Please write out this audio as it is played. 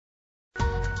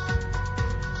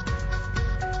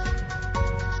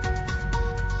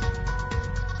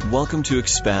Welcome to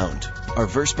Expound, our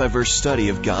verse-by-verse study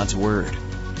of God's Word.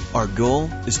 Our goal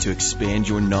is to expand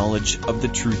your knowledge of the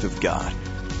truth of God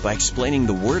by explaining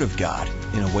the Word of God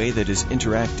in a way that is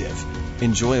interactive,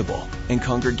 enjoyable, and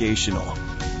congregational.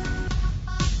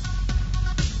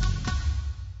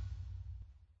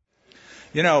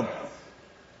 You know,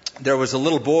 there was a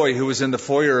little boy who was in the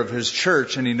foyer of his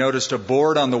church, and he noticed a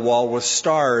board on the wall with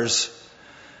stars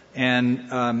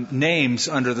and names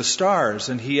under the stars.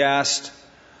 And he asked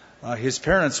his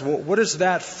parents, well, what is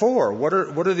that for? What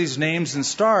are these names and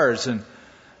stars? And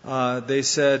they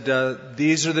said,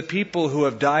 these are the people who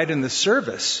have died in the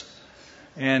service.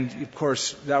 And, of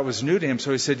course, that was new to him.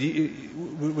 So he said,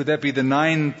 would that be the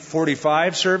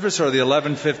 9:45 service or the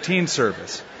 11:15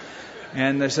 service?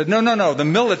 And they said, no, the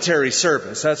military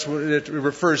service. That's what it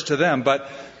refers to them. But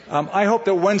I hope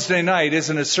that Wednesday night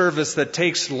isn't a service that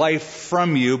takes life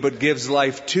from you but gives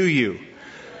life to you.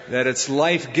 That it's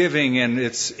life-giving and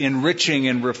it's enriching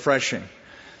and refreshing.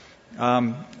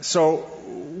 So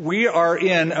we are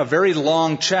in a very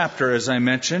long chapter, as I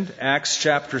mentioned, Acts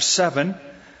chapter 7.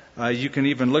 You can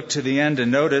even look to the end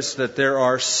and notice that there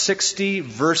are 60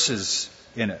 verses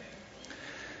in it.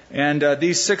 And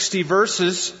these 60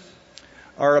 verses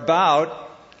are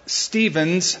about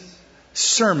Stephen's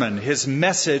sermon, his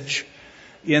message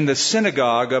in the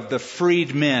synagogue of the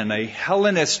freedmen, a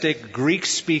Hellenistic,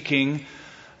 Greek-speaking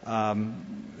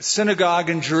synagogue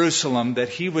in Jerusalem that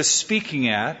he was speaking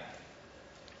at.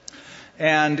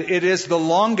 And it is the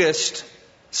longest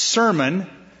sermon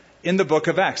in the book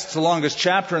of Acts. It's the longest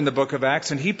chapter in the book of Acts,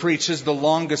 and he preaches the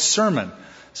longest sermon.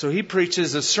 So he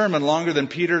preaches a sermon longer than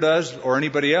Peter does or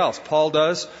anybody else. Paul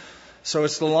does. So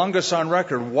it's the longest on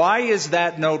record. Why is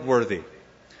that noteworthy?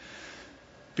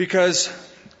 Because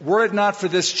were it not for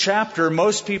this chapter,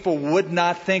 most people would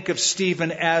not think of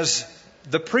Stephen as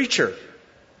the preacher.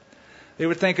 They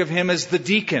would think of him as the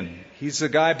deacon. He's the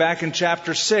guy back in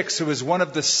chapter 6 who was one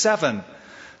of the 7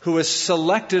 who was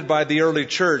selected by the early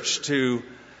church to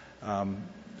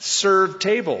serve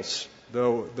tables.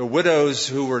 The widows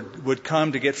who would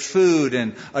come to get food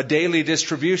and a daily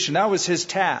distribution, that was his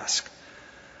task.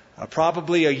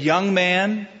 Probably a young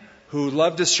man who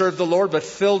loved to serve the Lord, but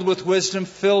filled with wisdom,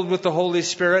 filled with the Holy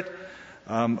Spirit,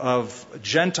 of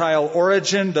Gentile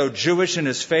origin, though Jewish in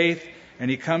his faith. And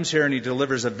he comes here and he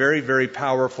delivers a very, very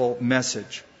powerful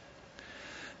message.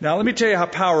 Now, let me tell you how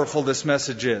powerful this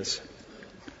message is.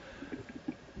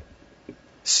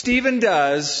 Stephen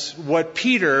does what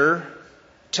Peter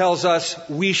tells us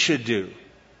we should do.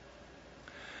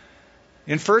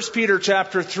 In 1 Peter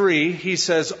chapter 3, he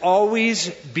says, always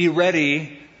be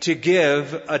ready to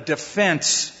give a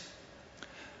defense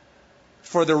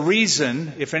for the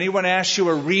reason, if anyone asks you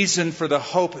a reason for the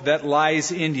hope that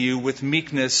lies in you, with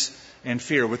meekness and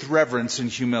fear, with reverence and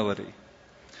humility.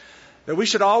 That we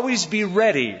should always be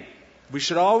ready. We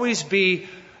should always be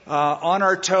on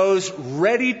our toes,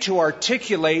 ready to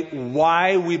articulate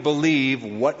why we believe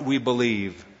what we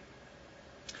believe.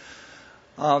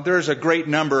 There's a great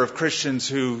number of Christians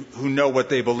who know what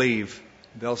they believe.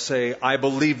 They'll say, I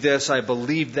believe this, I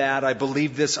believe that, I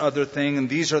believe this other thing, and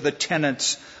these are the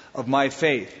tenets of my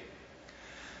faith.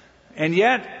 And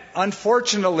yet,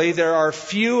 unfortunately, there are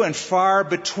few and far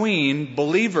between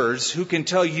believers who can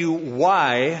tell you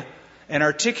why and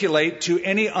articulate to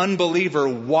any unbeliever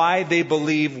why they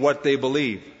believe what they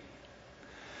believe.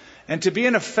 And to be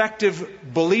an effective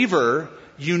believer,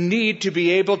 you need to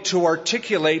be able to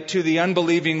articulate to the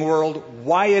unbelieving world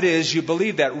why it is you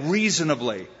believe that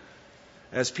reasonably,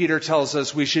 as Peter tells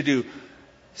us we should do.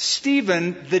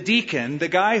 Stephen, the deacon, the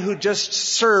guy who just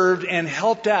served and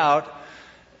helped out,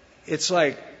 it's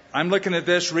like, I'm looking at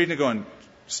this, reading it, going,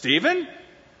 Stephen?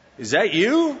 Is that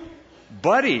you?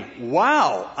 Buddy,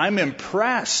 wow, I'm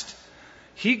impressed.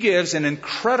 He gives an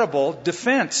incredible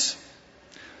defense.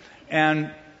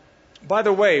 And by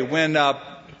the way, when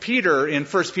Peter in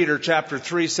 1 Peter chapter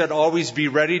 3 said, always be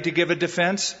ready to give a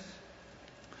defense,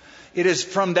 it is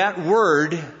from that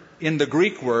word, in the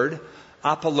Greek word,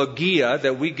 apologia,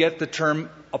 that we get the term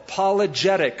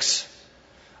apologetics.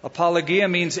 Apologia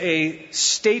means a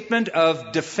statement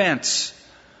of defense,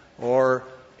 or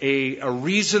a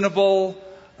reasonable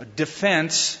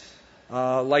defense,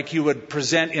 like you would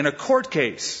present in a court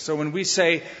case. So when we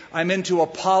say, I'm into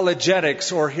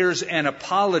apologetics, or here's an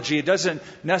apology, it doesn't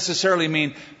necessarily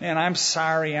mean, man, I'm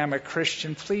sorry, I'm a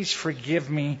Christian, please forgive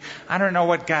me, I don't know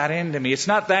what got into me. It's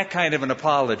not that kind of an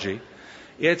apology.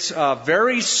 It's a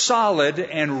very solid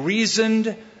and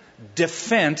reasoned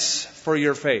defense for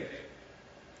your faith.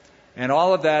 And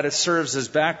all of that serves as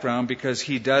background because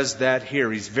he does that here.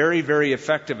 He's very, very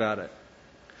effective at it.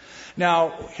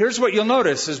 Now, here's what you'll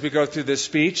notice as we go through this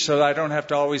speech, so I don't have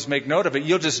to always make note of it.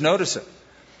 You'll just notice it.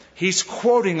 He's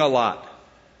quoting a lot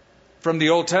from the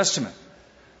Old Testament.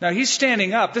 Now, he's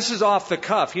standing up. This is off the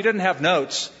cuff. He didn't have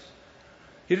notes.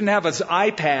 He didn't have his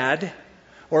iPad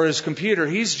or his computer.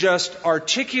 He's just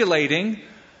articulating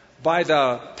by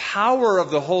the power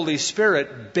of the Holy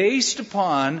Spirit based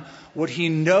upon what he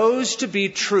knows to be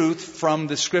truth from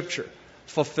the Scripture,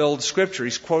 fulfilled Scripture.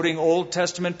 He's quoting Old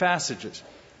Testament passages.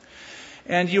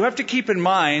 And you have to keep in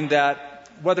mind that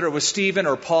whether it was Stephen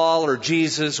or Paul or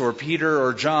Jesus or Peter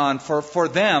or John, for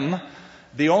them,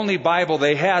 the only Bible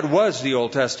they had was the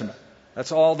Old Testament.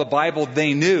 That's all the Bible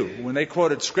they knew. When they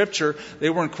quoted Scripture, they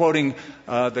weren't quoting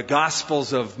the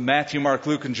Gospels of Matthew, Mark,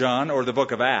 Luke, and John, or the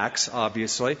book of Acts,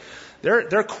 obviously.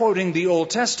 They're quoting the Old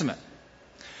Testament.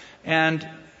 And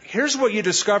here's what you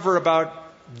discover about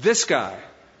this guy.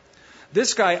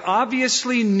 This guy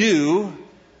obviously knew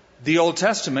the Old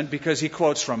Testament because he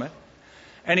quotes from it.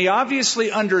 And he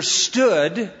obviously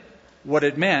understood what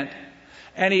it meant.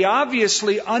 And he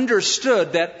obviously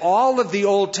understood that all of the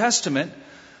Old Testament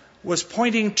was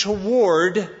pointing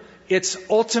toward its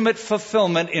ultimate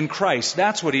fulfillment in Christ.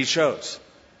 That's what he shows.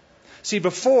 See,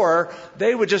 before,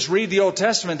 they would just read the Old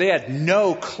Testament. They had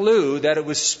no clue that it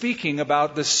was speaking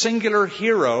about the singular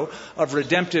hero of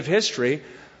redemptive history,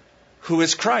 who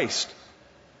is Christ.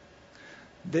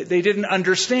 They didn't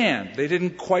understand. They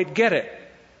didn't quite get it.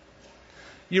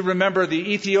 You remember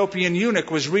the Ethiopian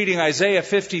eunuch was reading Isaiah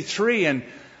 53, and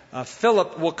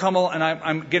Philip will come along, and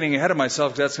I'm getting ahead of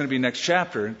myself because that's going to be next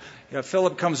chapter.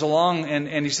 Philip comes along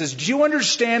and he says, "Do you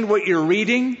understand what you're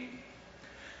reading?"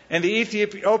 And the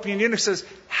Ethiopian eunuch says,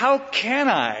 "How can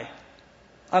I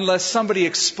unless somebody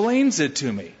explains it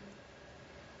to me?"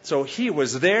 So he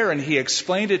was there and he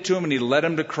explained it to him and he led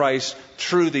him to Christ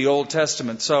through the Old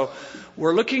Testament. So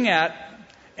we're looking at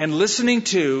and listening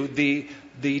to the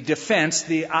defense,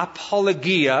 the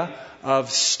apologia of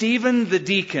Stephen the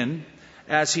deacon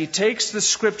as he takes the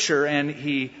Scripture and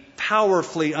he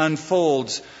powerfully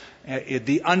unfolds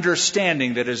the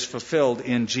understanding that is fulfilled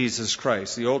in Jesus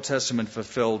Christ, the Old Testament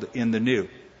fulfilled in the New.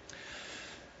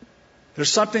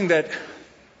 There's something that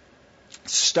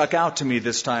stuck out to me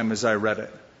this time as I read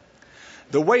it.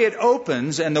 The way it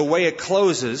opens and the way it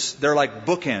closes, they're like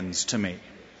bookends to me.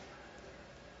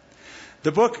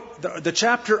 The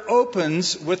chapter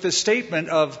opens with the statement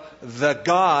of the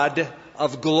God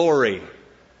of glory.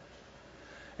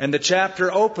 And the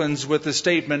chapter opens with the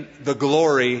statement, the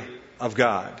glory of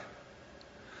God.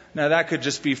 Now that could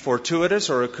just be fortuitous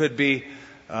or it could be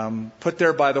put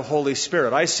there by the Holy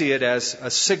Spirit. I see it as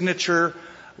a signature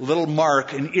little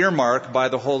mark, an earmark by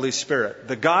the Holy Spirit.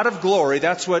 The God of glory,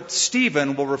 that's what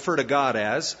Stephen will refer to God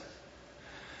as.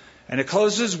 And it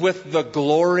closes with the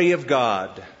glory of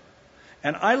God.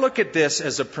 And I look at this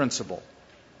as a principle.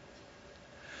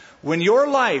 When your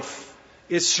life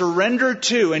is surrendered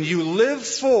to and you live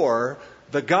for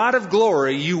the God of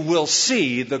glory, you will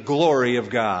see the glory of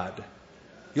God.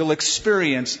 You'll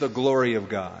experience the glory of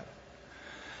God.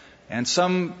 And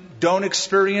some don't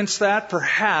experience that.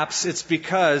 Perhaps it's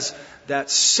because that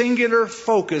singular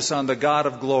focus on the God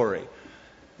of glory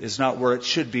is not where it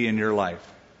should be in your life.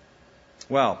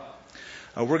 Well,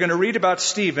 we're going to read about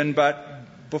Stephen,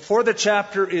 but before the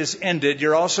chapter is ended,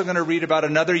 you're also going to read about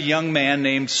another young man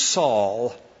named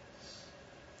Saul.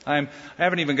 I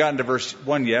haven't even gotten to verse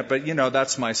 1 yet, but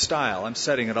that's my style. I'm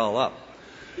setting it all up.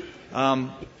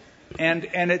 And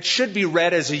it should be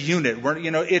read as a unit.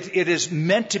 It is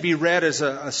meant to be read as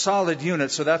a solid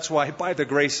unit. So that's why, by the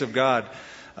grace of God,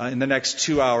 in the next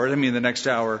the next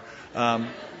hour,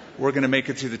 we're going to make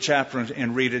it through the chapter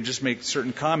and read it and just make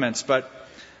certain comments.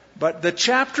 But the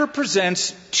chapter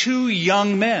presents two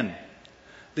young men,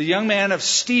 the young man of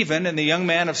Stephen and the young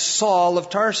man of Saul of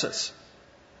Tarsus.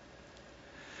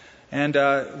 And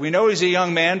we know he's a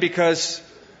young man because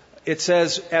it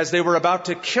says, as they were about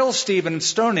to kill Stephen and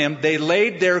stone him, they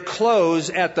laid their clothes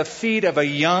at the feet of a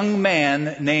young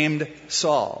man named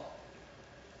Saul.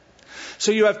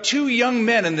 So you have two young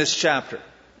men in this chapter,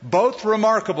 both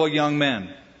remarkable young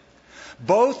men,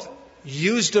 both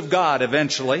used of God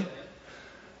eventually,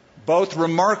 both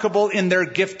remarkable in their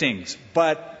giftings,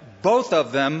 but both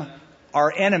of them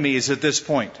are enemies at this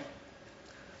point.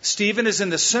 Stephen is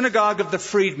in the synagogue of the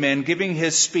freedmen giving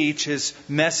his speech, his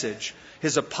message,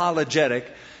 his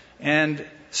apologetic, and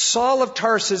Saul of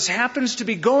Tarsus happens to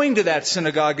be going to that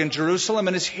synagogue in Jerusalem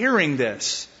and is hearing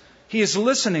this. He is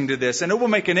listening to this, and it will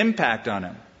make an impact on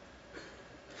him.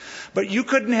 But you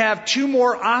couldn't have two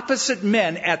more opposite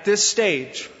men at this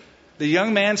stage, the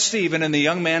young man Stephen and the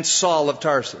young man Saul of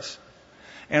Tarsus.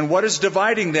 And what is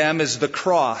dividing them is the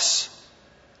cross.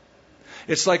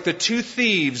 It's like the two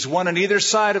thieves, one on either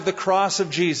side of the cross of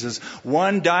Jesus.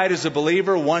 One died as a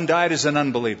believer, one died as an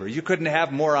unbeliever. You couldn't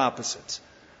have more opposites.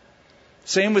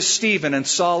 Same with Stephen and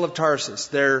Saul of Tarsus.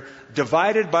 They're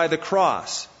divided by the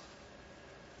cross.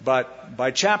 But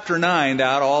by chapter 9,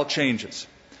 that all changes.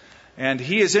 And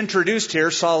he is introduced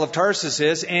here, Saul of Tarsus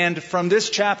is, and from this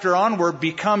chapter onward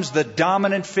becomes the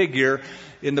dominant figure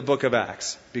in the book of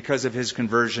Acts because of his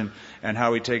conversion and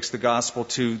how he takes the gospel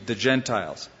to the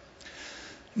Gentiles.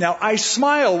 Now, I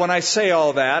smile when I say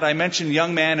all that. I mention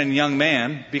young man and young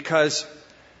man because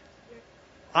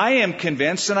I am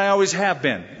convinced, and I always have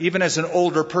been, even as an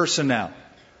older person now.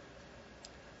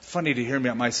 Funny to hear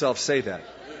myself say that.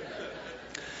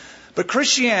 But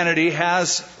Christianity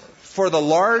has, for the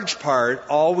large part,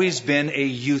 always been a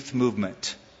youth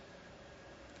movement.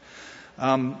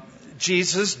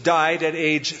 Jesus died at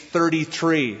age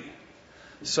 33.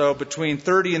 So between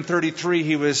 30 and 33,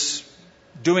 he was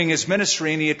doing his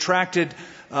ministry, and he attracted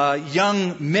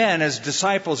young men as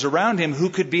disciples around him who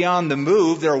could be on the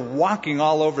move. They're walking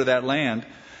all over that land.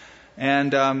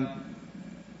 And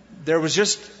there was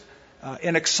just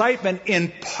an excitement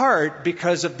in part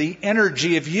because of the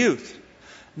energy of youth.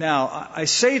 Now, I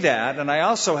say that, and I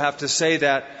also have to say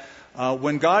that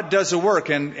when God does a work,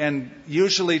 and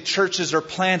usually churches are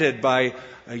planted by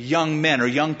young men or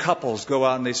young couples go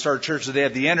out and they start churches. They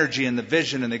have the energy and the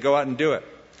vision, and they go out and do it.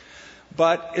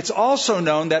 But it's also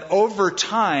known that over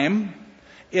time,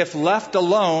 if left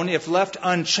alone, if left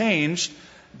unchanged,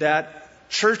 that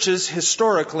churches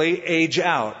historically age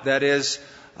out. That is,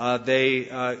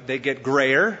 they get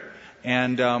grayer,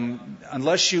 and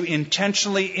unless you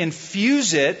intentionally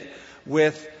infuse it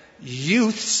with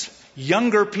youths,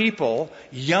 younger people,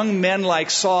 young men like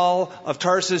Saul of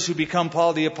Tarsus who become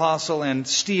Paul the Apostle, and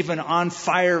Stephen on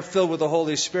fire, filled with the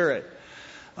Holy Spirit,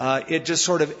 it just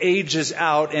sort of ages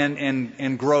out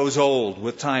and grows old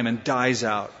with time and dies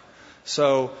out.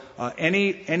 So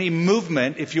any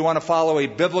movement, if you want to follow a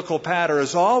biblical pattern,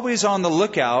 is always on the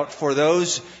lookout for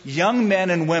those young men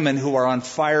and women who are on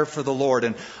fire for the Lord.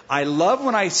 And I love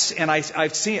when I've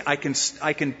seen, I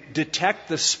can detect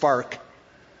the spark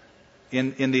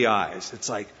in the eyes. It's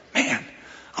like, man,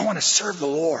 I want to serve the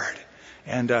Lord.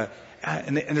 And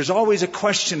there's always a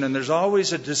question, and there's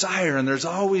always a desire, and there's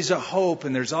always a hope,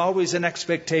 and there's always an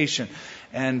expectation.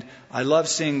 And I love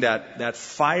seeing that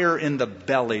fire in the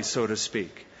belly, so to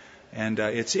speak. And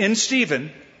it's in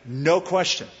Stephen, no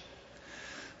question.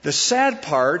 The sad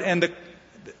part, and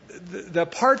the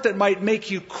part that might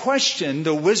make you question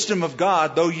the wisdom of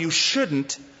God, though you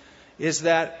shouldn't, is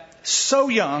that so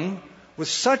young, with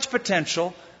such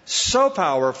potential, so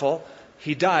powerful,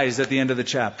 he dies at the end of the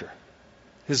chapter.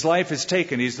 His life is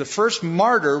taken. He's the first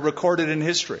martyr recorded in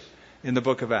history in the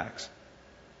book of Acts.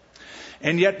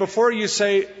 And yet before you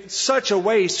say such a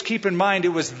waste, keep in mind it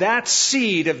was that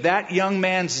seed of that young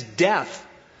man's death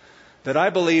that I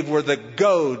believe were the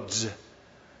goads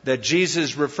that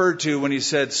Jesus referred to when he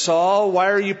said, Saul,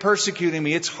 why are you persecuting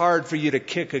me? It's hard for you to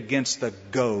kick against the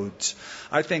goads.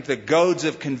 I think the goads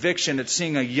of conviction at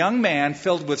seeing a young man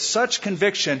filled with such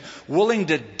conviction, willing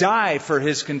to die for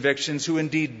his convictions, who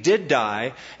indeed did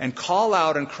die, and call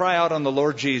out and cry out on the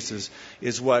Lord Jesus,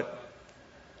 is what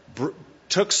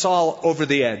took Saul over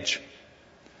the edge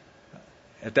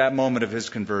at that moment of his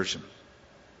conversion.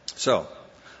 So,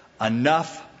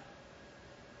 enough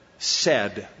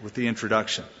said with the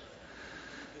introduction.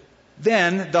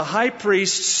 Then the high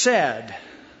priest said,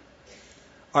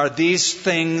 are these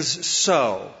things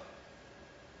so?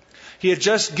 He had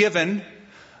just given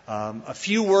a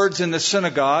few words in the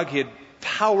synagogue. He had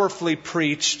powerfully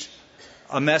preached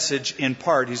a message in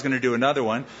part. He's going to do another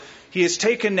one. He is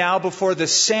taken now before the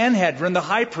Sanhedrin, the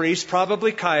high priest,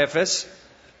 probably Caiaphas,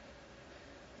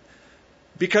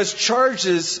 because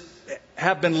charges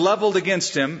have been leveled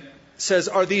against him. Says,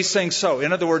 are these things so?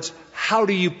 In other words, how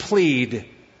do you plead?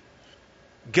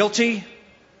 Guilty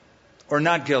or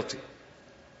not guilty?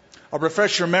 I'll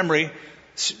refresh your memory.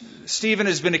 Stephen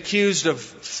has been accused of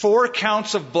 4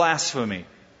 counts of blasphemy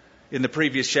in the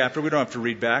previous chapter. We don't have to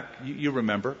read back. You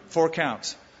remember. 4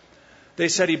 counts. They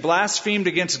said he blasphemed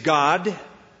against God.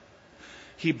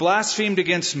 He blasphemed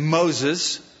against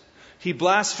Moses. He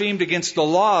blasphemed against the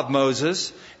law of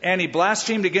Moses. And he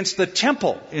blasphemed against the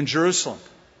temple in Jerusalem.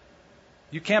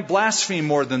 You can't blaspheme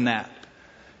more than that.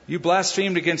 You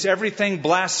blasphemed against everything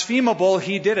blasphemable,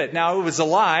 he did it. Now, it was a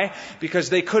lie because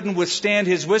they couldn't withstand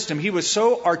his wisdom. He was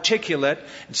so articulate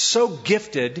and so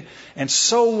gifted and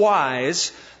so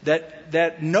wise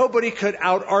that nobody could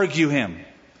out-argue him.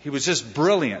 He was just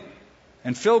brilliant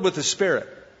and filled with the Spirit.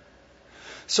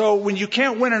 So when you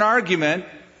can't win an argument,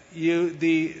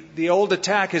 the old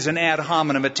attack is an ad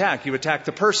hominem attack. You attack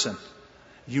the person.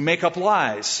 You make up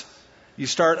lies. You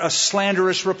start a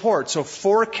slanderous report. So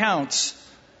 4 counts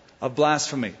of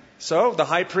blasphemy. So the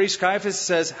high priest Caiaphas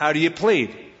says, how do you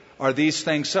plead? Are these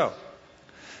things so?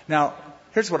 Now,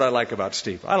 here's what I like about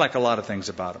Steve. I like a lot of things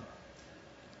about him.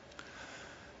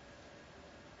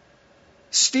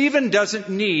 Stephen doesn't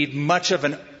need much of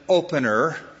an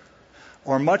opener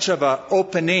or much of an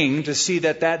opening to see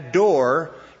that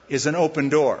door is an open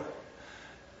door.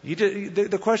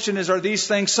 The question is, are these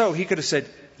things so? He could have said,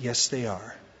 yes, they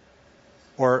are.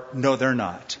 Or, no, they're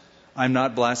not. I'm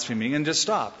not blaspheming, and just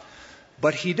stop.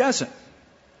 But he doesn't.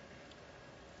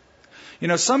 You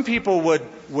know, some people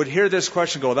would hear this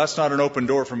question and go, that's not an open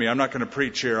door for me. I'm not going to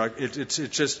preach here. It's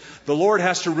just, the Lord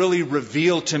has to really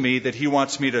reveal to me that He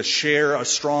wants me to share a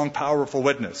strong, powerful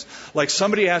witness. Like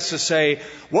somebody has to say,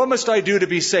 what must I do to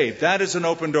be saved? That is an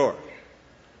open door.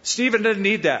 Stephen didn't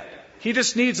need that. He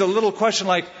just needs a little question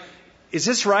like, is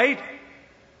this right?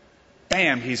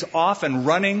 Bam, he's off and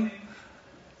running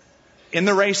in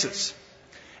the races.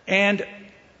 And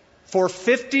for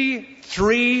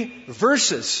 53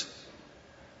 verses,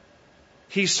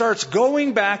 he starts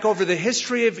going back over the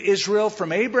history of Israel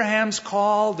from Abraham's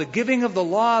call, the giving of the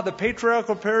law, the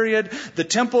patriarchal period, the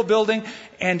temple building.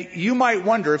 And you might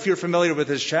wonder, if you're familiar with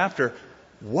this chapter,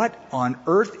 what on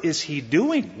earth is he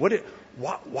doing?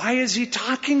 Why is he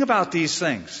talking about these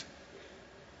things?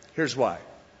 Here's why.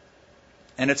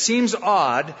 And it seems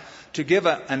odd to give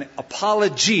an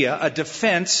apologia, a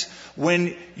defense,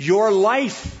 when your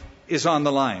life is on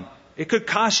the line. It could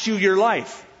cost you your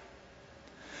life.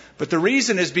 But the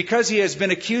reason is because he has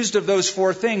been accused of those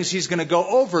 4 things, he's going to go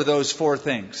over those 4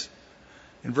 things.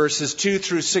 In verses 2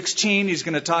 through 16, he's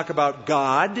going to talk about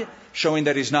God, showing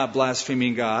that he's not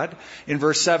blaspheming God. In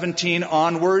verse 17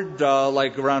 onward,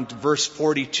 like around verse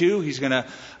 42, he's going to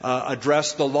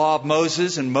address the law of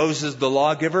Moses and Moses the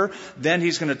lawgiver. Then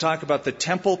he's going to talk about the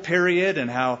temple period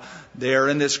and how they are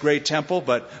in this great temple,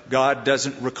 but God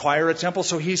doesn't require a temple.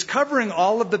 So he's covering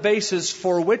all of the bases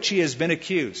for which he has been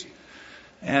accused.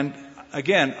 And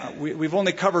again, we've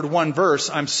only covered 1 verse.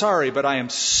 I'm sorry, but I am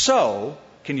so,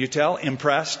 can you tell,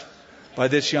 impressed by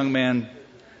this young man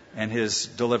and his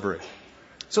delivery.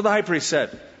 So the high priest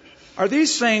said, are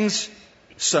these things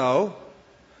so?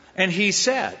 And he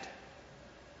said,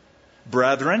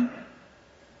 brethren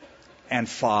and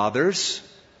fathers,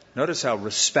 notice how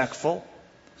respectful,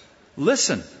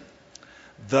 listen,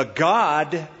 the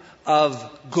God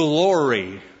of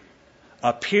glory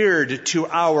appeared to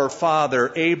our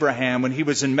father Abraham when he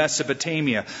was in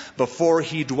Mesopotamia, before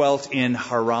he dwelt in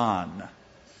Haran.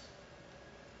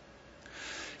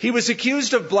 He was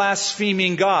accused of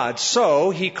blaspheming God, so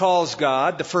he calls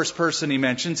God, the first person he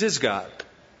mentions is God.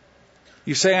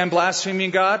 You say, I'm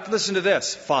blaspheming God? Listen to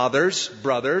this. Fathers,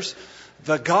 brothers,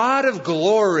 the God of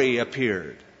glory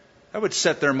appeared. That would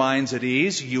set their minds at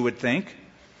ease, you would think.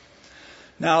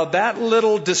 Now, that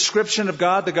little description of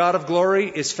God, the God of glory,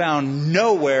 is found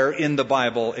nowhere in the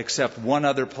Bible except one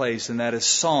other place, and that is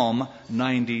Psalm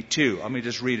 92. Let me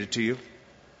just read it to you.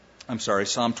 I'm sorry,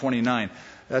 Psalm 29.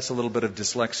 That's a little bit of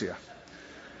dyslexia.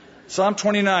 Psalm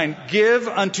 29, give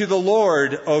unto the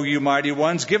Lord, O you mighty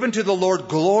ones, give unto the Lord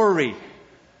glory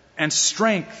and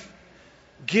strength.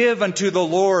 Give unto the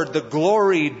Lord the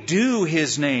glory due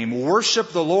His name.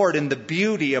 Worship the Lord in the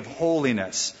beauty of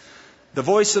holiness. The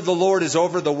voice of the Lord is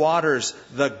over the waters.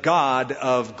 The God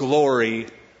of glory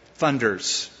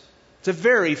thunders. It's a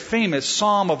very famous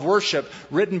psalm of worship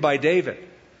written by David.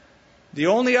 The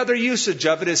only other usage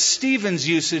of it is Stephen's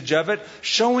usage of it,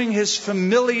 showing his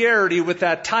familiarity with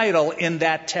that title in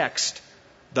that text.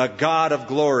 The God of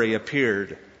glory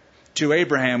appeared to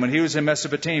Abraham when he was in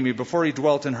Mesopotamia before he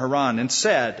dwelt in Haran and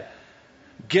said,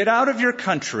 get out of your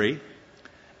country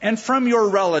and from your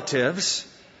relatives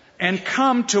and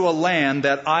come to a land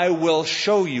that I will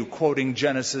show you, quoting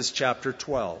Genesis chapter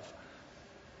 12.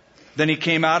 Then he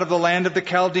came out of the land of the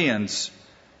Chaldeans.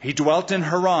 He dwelt in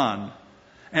Haran.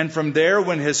 And from there,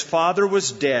 when his father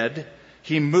was dead,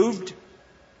 he moved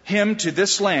him to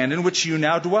this land in which you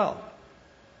now dwell.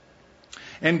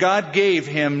 And God gave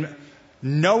him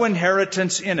no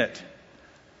inheritance in it,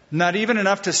 not even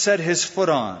enough to set his foot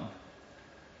on.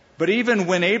 But even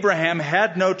when Abraham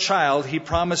had no child, he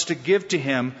promised to give to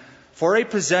him for a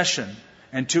possession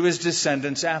and to his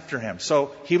descendants after him.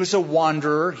 So he was a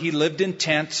wanderer. He lived in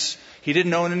tents. He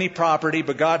didn't own any property,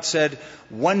 but God said,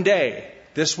 one day,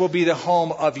 this will be the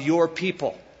home of your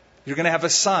people. You're going to have a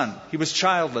son. He was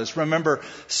childless. Remember,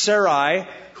 Sarai,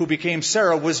 who became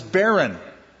Sarah, was barren.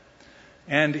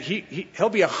 And he'll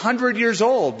be 100 years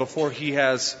old before he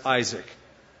has Isaac.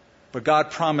 But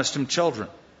God promised him children.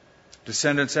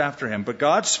 descendants after him. But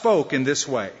God spoke in this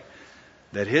way,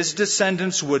 that his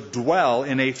descendants would dwell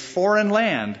in a foreign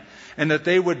land, and that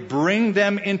they would bring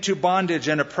them into bondage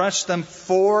and oppress them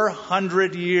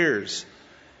 400 years.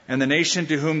 And the nation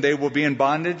to whom they will be in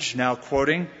bondage, now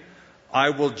quoting,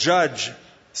 I will judge,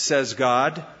 says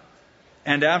God,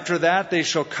 and after that they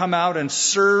shall come out and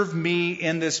serve me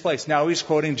in this place. Now he's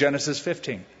quoting Genesis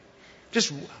 15.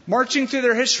 Just marching through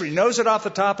their history, knows it off the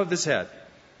top of his head.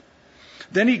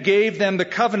 Then he gave them the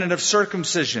covenant of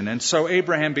circumcision. And so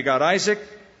Abraham begot Isaac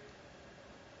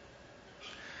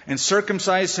and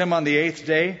circumcised him on the 8th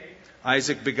day.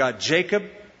 Isaac begot Jacob.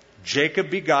 Jacob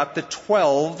begot the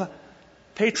 12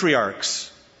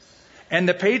 patriarchs. And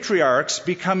the patriarchs,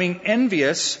 becoming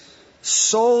envious,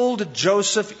 sold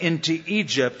Joseph into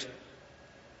Egypt,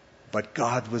 but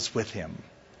God was with him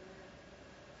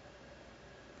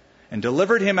and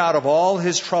delivered him out of all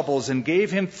his troubles and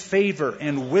gave him favor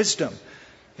and wisdom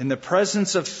in the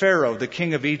presence of Pharaoh, the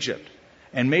king of Egypt,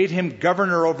 and made him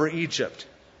governor over Egypt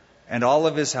and all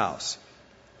of his house.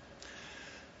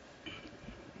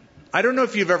 I don't know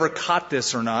if you've ever caught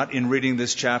this or not in reading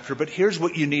this chapter, but here's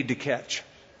what you need to catch.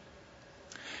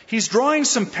 He's drawing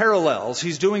some parallels.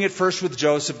 He's doing it first with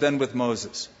Joseph, then with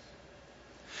Moses.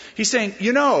 He's saying,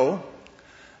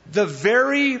 the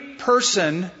very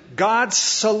person God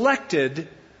selected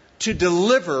to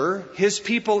deliver his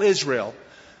people Israel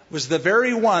was the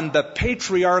very one the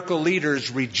patriarchal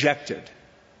leaders rejected.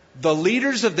 The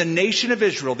leaders of the nation of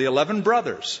Israel, the 11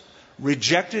 brothers,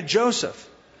 rejected Joseph.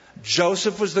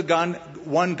 Joseph was the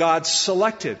one God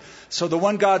selected. So the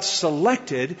one God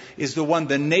selected is the one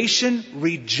the nation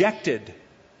rejected.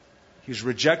 He's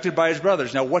rejected by his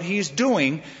brothers. Now what he's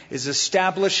doing is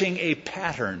establishing a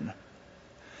pattern.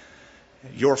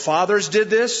 Your fathers did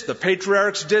this. The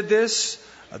patriarchs did this.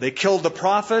 They killed the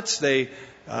prophets. They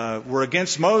were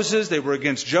against Moses. They were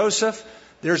against Joseph.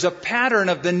 There's a pattern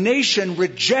of the nation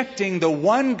rejecting the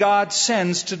one God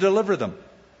sends to deliver them.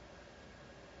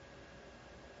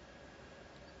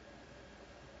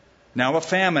 Now a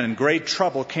famine and great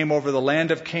trouble came over the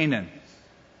land of Canaan,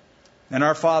 and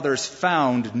our fathers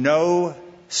found no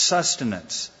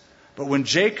sustenance. But when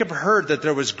Jacob heard that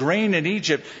there was grain in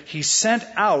Egypt, he sent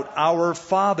out our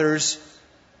fathers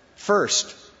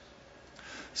first.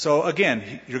 So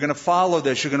again, you're going to follow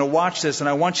this, you're going to watch this, and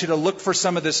I want you to look for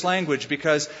some of this language,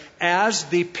 because as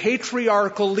the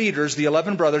patriarchal leaders, the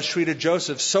 11 brothers, treated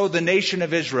Joseph, so the nation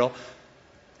of Israel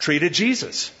treated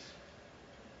Jesus.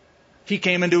 He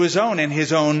came into his own, and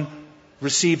his own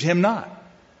received him not.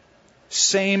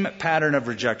 Same pattern of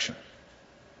rejection.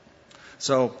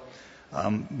 So,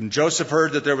 Joseph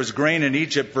heard that there was grain in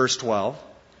Egypt, verse 12.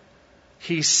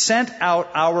 He sent out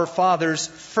our fathers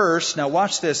first. Now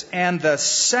watch this. And the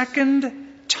second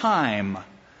time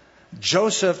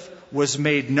Joseph was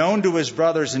made known to his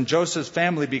brothers, and Joseph's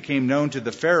family became known to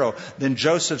the Pharaoh. Then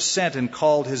Joseph sent and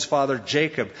called his father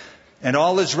Jacob, and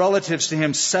all his relatives to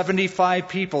him, 75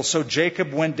 people. So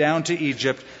Jacob went down to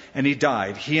Egypt, and he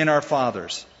died, he and our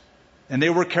fathers. And they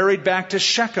were carried back to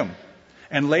Shechem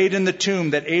and laid in the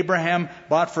tomb that Abraham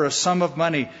bought for a sum of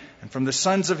money, and from the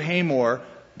sons of Hamor,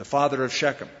 the father of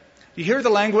Shechem. You hear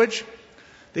the language?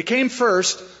 They came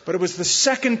first, but it was the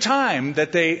second time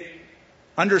that they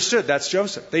understood that's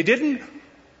Joseph. They didn't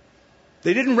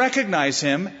recognize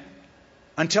him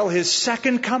until his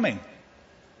second coming.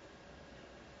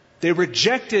 They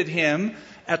rejected him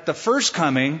at the first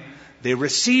coming. They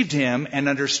received him and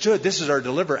understood this is our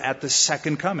deliverer at the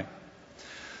second coming.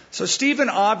 So Stephen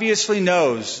obviously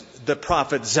knows the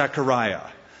prophet Zechariah,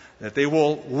 that they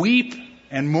will weep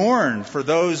and mourn for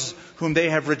those whom they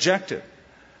have rejected.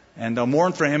 And they'll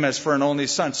mourn for him as for an only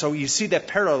son. So you see that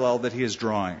parallel that he is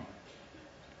drawing.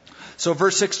 So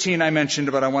verse 16 I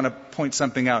mentioned, but I want to point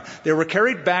something out. They were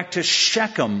carried back to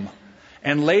Shechem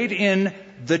and laid in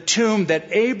the tomb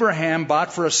that Abraham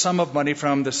bought for a sum of money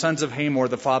from the sons of Hamor,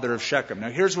 the father of Shechem. Now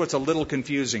here's what's a little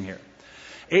confusing here.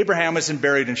 Abraham isn't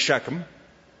buried in Shechem,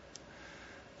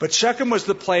 but Shechem was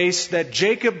the place that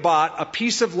Jacob bought a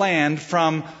piece of land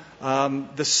from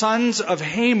the sons of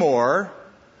Hamor,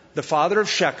 the father of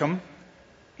Shechem.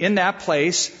 In that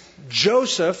place,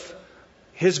 Joseph,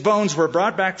 his bones were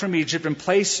brought back from Egypt and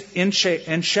placed in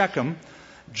Shechem.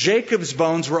 Jacob's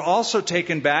bones were also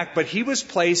taken back, but he was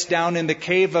placed down in the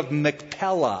cave of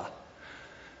Machpelah.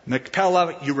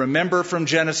 Machpelah, you remember from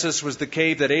Genesis, was the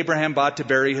cave that Abraham bought to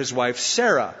bury his wife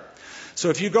Sarah.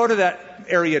 So if you go to that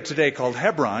area today called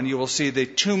Hebron, you will see the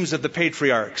tombs of the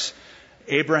patriarchs.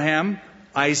 Abraham,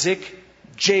 Isaac,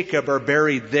 Jacob are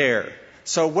buried there.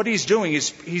 So what he's doing is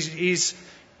he's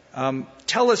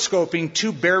telescoping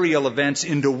two burial events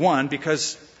into one,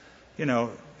 because,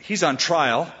 he's on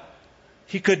trial.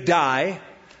 He could die.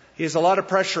 He has a lot of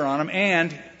pressure on him.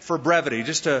 And for brevity,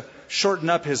 just to shorten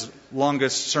up his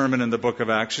longest sermon in the book of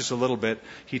Acts just a little bit,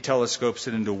 he telescopes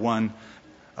it into one,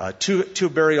 two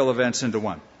burial events into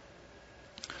one.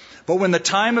 But when the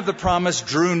time of the promise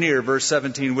drew near, verse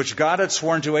 17, which God had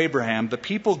sworn to Abraham, the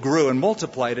people grew and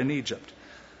multiplied in Egypt,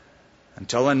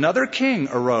 until another king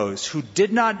arose who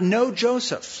did not know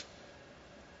Joseph.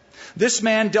 This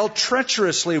man dealt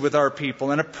treacherously with our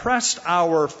people and oppressed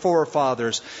our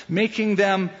forefathers, making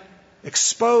them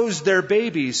expose their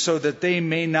babies so that they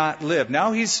may not live.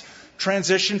 Now he's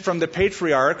transitioned from the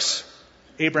patriarchs,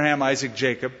 Abraham, Isaac,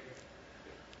 Jacob,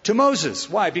 to Moses.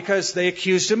 Why? Because they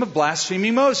accused him of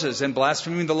blaspheming Moses and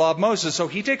blaspheming the law of Moses. So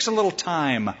he takes a little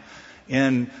time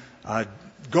in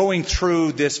going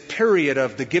through this period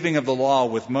of the giving of the law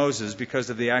with Moses because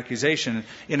of the accusation.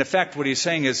 In effect, what he's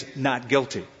saying is not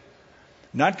guilty.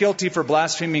 Not guilty for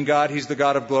blaspheming God. He's the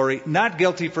God of glory. Not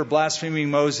guilty for blaspheming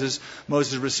Moses.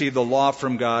 Moses received the law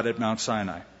from God at Mount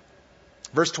Sinai.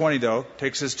 Verse 20, though,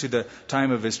 takes us to the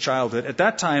time of his childhood. At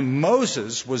that time,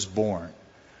 Moses was born.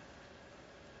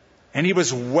 And he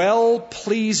was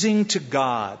well-pleasing to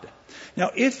God.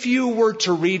 Now, if you were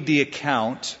to read the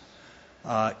account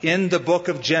in the book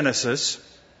of Genesis,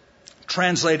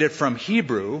 translated from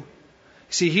Hebrew,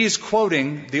 see, he's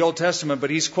quoting the Old Testament, but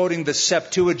he's quoting the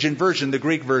Septuagint version, the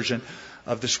Greek version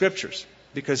of the Scriptures,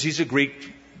 because he's a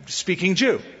Greek-speaking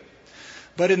Jew.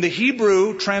 But in the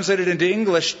Hebrew, translated into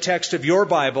English text of your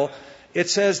Bible, it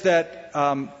says that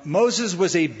Moses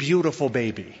was a beautiful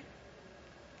baby.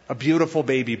 A beautiful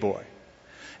baby boy.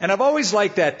 And I've always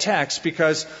liked that text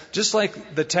because just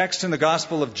like the text in the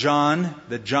Gospel of John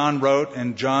that John wrote,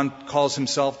 and John calls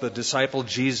himself the disciple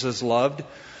Jesus loved,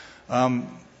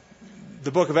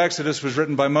 the book of Exodus was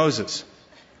written by Moses.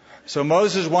 So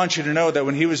Moses wants you to know that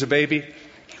when he was a baby,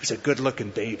 he was a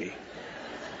good-looking baby.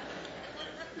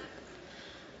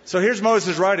 So here's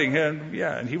Moses writing,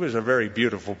 and he was a very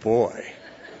beautiful boy.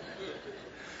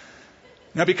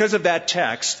 Now, because of that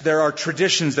text, there are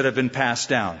traditions that have been passed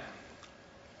down.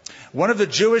 One of the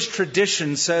Jewish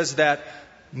traditions says that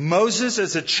Moses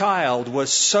as a child was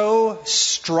so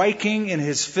striking in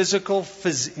his physical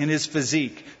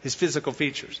physique, his physical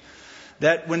features,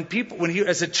 that when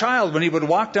he would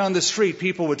walk down the street,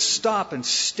 people would stop and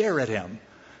stare at him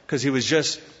because he was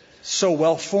just so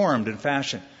well formed and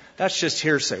fashioned. That's just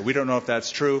hearsay. We don't know if that's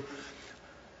true.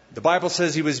 The Bible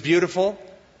says he was beautiful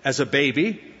as a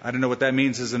baby. I don't know what that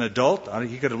means as an adult.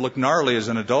 He could have looked gnarly as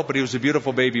an adult, but he was a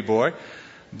beautiful baby boy.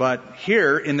 But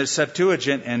here in the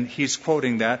Septuagint, and he's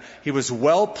quoting that, he was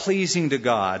well-pleasing to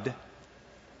God,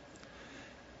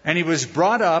 and he was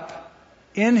brought up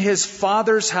in his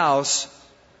father's house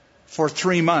for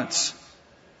 3 months.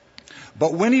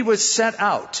 But when he was set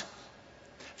out,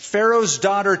 Pharaoh's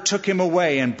daughter took him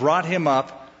away and brought him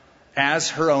up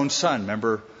as her own son.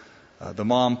 Remember, the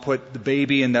mom put the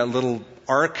baby in that little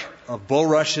ark of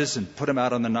bulrushes and put him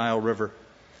out on the Nile River.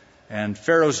 And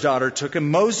Pharaoh's daughter took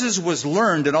him. Moses was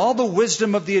learned in all the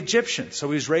wisdom of the Egyptians. So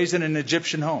he was raised in an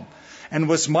Egyptian home and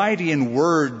was mighty in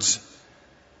words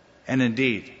and in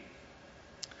deed.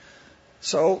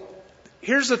 So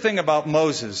here's the thing about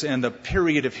Moses and the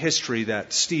period of history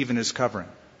that Stephen is covering.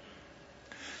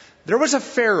 There was a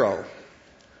Pharaoh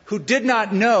who did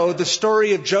not know the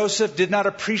story of Joseph, did not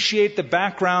appreciate the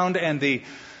background and the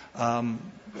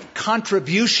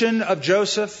contribution of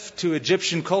Joseph to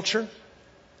Egyptian culture.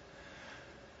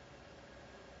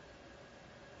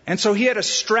 And so he had a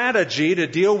strategy to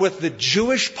deal with the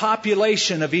Jewish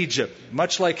population of Egypt,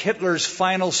 much like Hitler's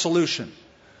final solution.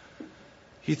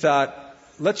 He thought,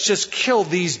 let's just kill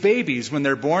these babies when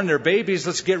they're born. They're babies.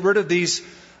 Let's get rid of these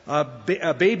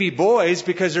baby boys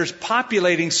because they're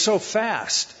populating so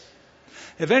fast.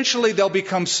 Eventually they'll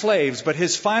become slaves, but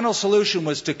his final solution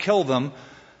was to kill them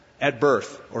at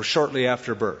birth or shortly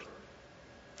after birth.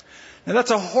 Now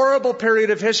that's a horrible period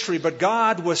of history, but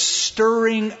God was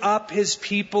stirring up his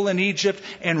people in Egypt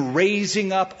and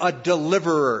raising up a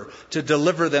deliverer to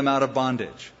deliver them out of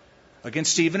bondage. Again,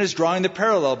 Stephen is drawing the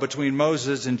parallel between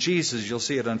Moses and Jesus. You'll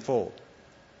see it unfold.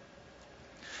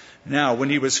 Now,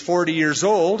 when he was 40 years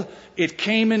old, it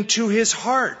came into his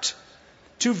heart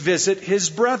to visit his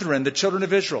brethren, the children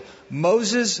of Israel.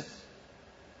 Moses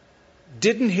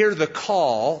didn't hear the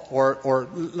call, or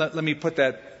let me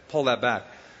pull that back.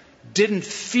 Didn't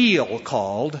feel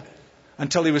called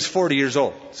until he was 40 years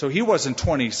old. So he wasn't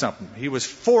 20-something. He was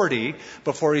 40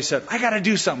 before he said, I got to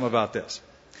do something about this.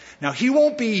 Now, he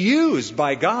won't be used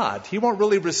by God. He won't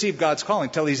really receive God's calling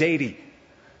until he's 80.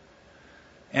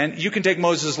 And you can take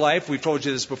Moses' life, we've told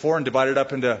you this before, and divide it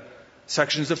up into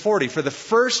sections of 40. For the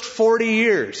first 40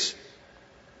 years,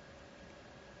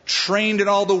 trained in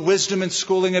all the wisdom and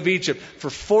schooling of Egypt. For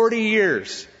 40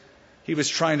 years, he was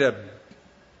trying to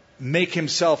make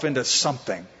himself into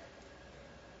something.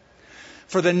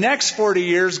 For the next 40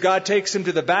 years, God takes him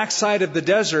to the backside of the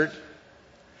desert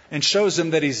and shows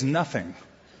him that he's nothing.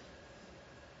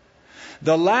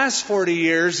 The last 40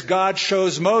 years, God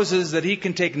shows Moses that he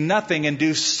can take nothing and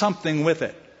do something with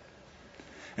it.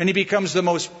 And he becomes the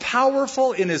most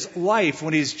powerful in his life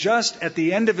when he's just at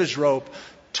the end of his rope,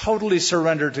 totally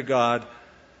surrendered to God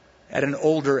at an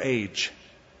older age.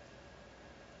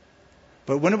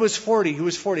 But when he was 40,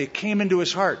 it came into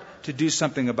his heart to do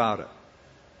something about it.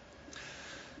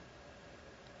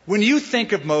 When you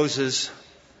think of Moses,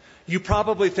 you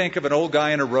probably think of an old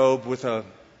guy in a robe with a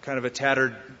kind of a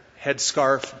tattered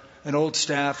headscarf, an old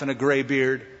staff, and a gray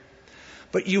beard.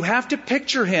 But you have to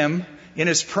picture him in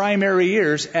his primary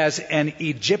years as an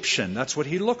Egyptian. That's what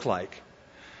he looked like.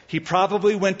 He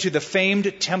probably went to the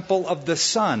famed Temple of the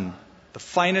Sun, the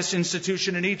finest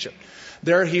institution in Egypt.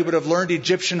 There he would have learned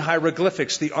Egyptian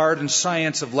hieroglyphics, the art and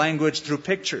science of language through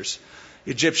pictures.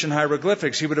 Egyptian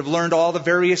hieroglyphics. He would have learned all the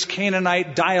various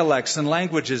Canaanite dialects and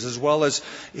languages as well as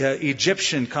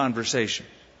Egyptian conversation.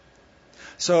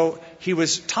 So he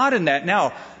was taught in that.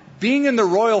 Now, being in the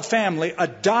royal family,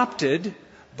 adopted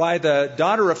by the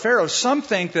daughter of Pharaoh, some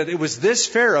think that it was this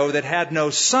Pharaoh that had no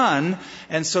son,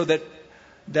 and so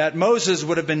that Moses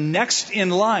would have been next in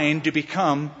line to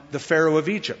become the Pharaoh of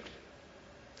Egypt.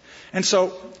 And so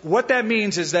what that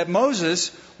means is that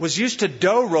Moses was used to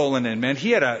dough rolling in, man.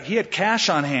 He had cash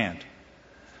on hand.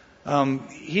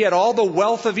 He had all the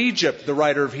wealth of Egypt, the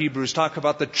writer of Hebrews talk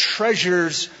about the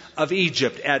treasures of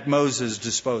Egypt at Moses'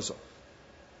 disposal.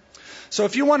 So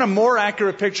if you want a more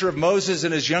accurate picture of Moses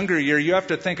in his younger year, you have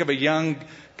to think of a young,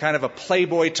 kind of a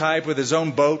playboy type with his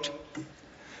own boat,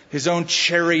 his own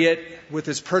chariot with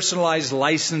his personalized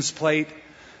license plate,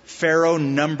 Pharaoh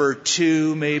number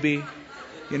 2 maybe.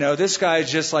 You know, this guy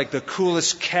is just like the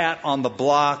coolest cat on the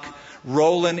block,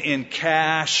 rolling in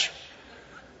cash.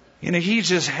 You know, he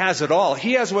just has it all.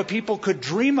 He has what people could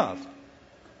dream of.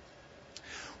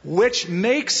 Which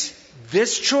makes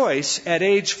this choice at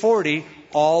age 40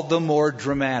 all the more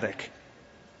dramatic.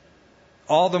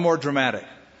 All the more dramatic.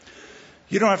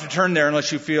 You don't have to turn there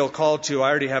unless you feel called to. I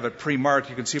already have it pre-marked.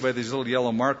 You can see by these little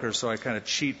yellow markers, so I kind of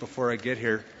cheat before I get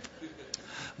here.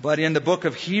 But in the book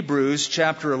of Hebrews,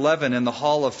 chapter 11, in the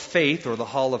Hall of Faith, or the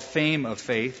Hall of Fame of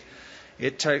Faith,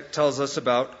 it tells us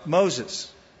about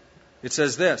Moses. It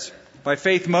says this: by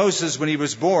faith Moses, when he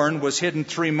was born, was hidden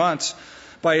 3 months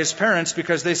by his parents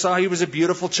because they saw he was a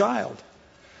beautiful child.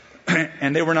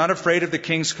 And they were not afraid of the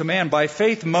king's command. By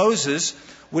faith Moses,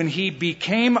 when he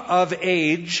became of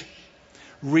age,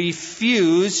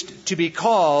 refused to be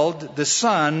called the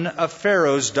son of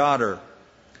Pharaoh's daughter.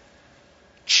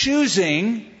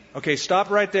 Choosing, okay, stop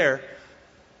right there.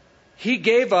 He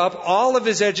gave up all of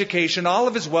his education, all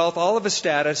of his wealth, all of his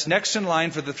status, next in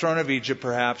line for the throne of Egypt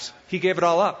perhaps. He gave it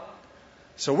all up.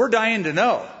 So we're dying to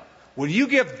know, when you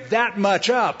give that much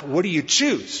up, what do you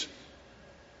choose?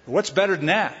 What's better than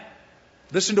that?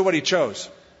 Listen to what he chose.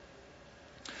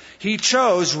 He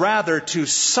chose rather to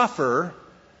suffer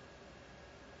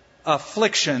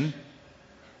affliction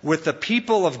with the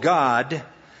people of God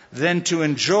than to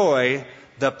enjoy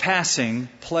the passing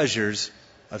pleasures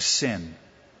of sin.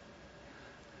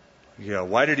 Yeah,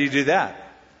 why did he do that?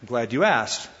 I'm glad you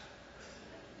asked.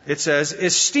 It says,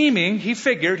 esteeming, he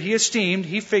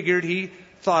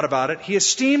thought about it. He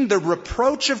esteemed the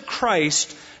reproach of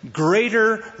Christ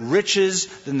greater riches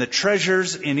than the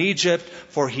treasures in Egypt,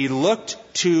 for he looked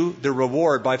to the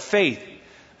reward. By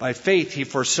faith he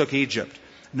forsook Egypt,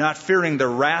 not fearing the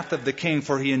wrath of the king,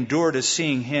 for he endured as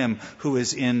seeing him who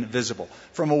is invisible.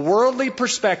 From a worldly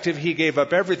perspective, he gave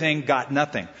up everything, got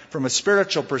nothing. From a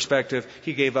spiritual perspective,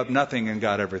 he gave up nothing and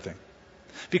got everything.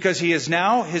 Because his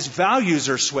values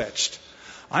are switched.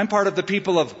 I'm part of the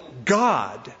people of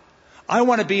God. I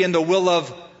want to be in the will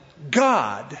of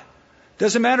God.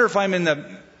 Doesn't matter if I'm in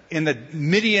the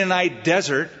Midianite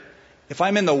desert. If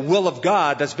I'm in the will of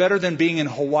God, that's better than being in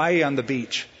Hawaii on the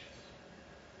beach.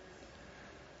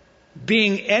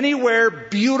 Being anywhere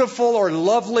beautiful or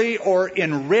lovely or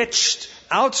enriched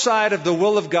outside of the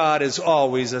will of God is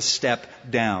always a step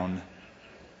down.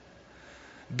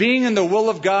 Being in the will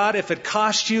of God, if it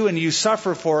costs you and you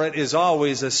suffer for it, is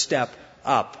always a step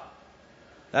up.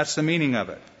 That's the meaning of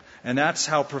it. And that's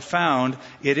how profound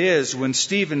it is when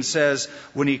Stephen says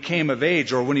when he came of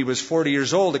age, or when he was 40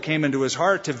 years old, it came into his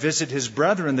heart to visit his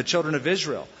brethren, the children of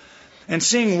Israel. And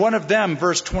seeing one of them,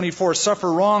 verse 24,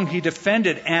 suffer wrong, he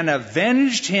defended and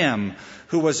avenged him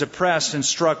who was oppressed and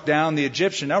struck down the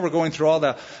Egyptian. Now we're going through all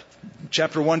the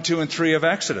chapter 1, 2, and 3 of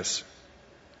Exodus.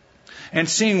 And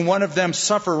seeing one of them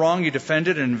suffer wrong, he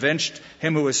defended and avenged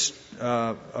him who was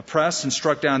oppressed and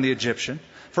struck down the Egyptian.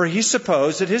 For he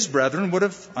supposed that his brethren would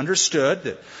have understood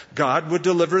that God would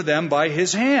deliver them by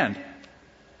his hand.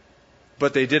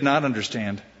 But they did not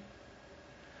understand.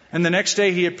 And the next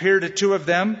day he appeared to two of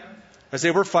them as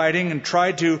they were fighting and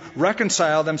tried to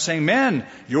reconcile them, saying, Men,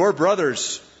 your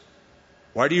brothers,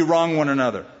 why do you wrong one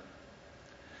another?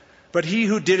 But he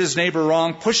who did his neighbor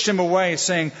wrong pushed him away,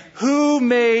 saying, Who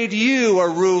made you a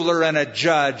ruler and a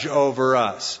judge over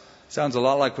us? Sounds a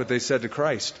lot like what they said to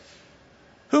Christ.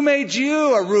 Who made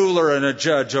you a ruler and a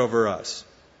judge over us?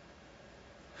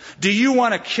 Do you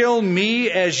want to kill me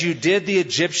as you did the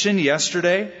Egyptian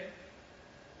yesterday?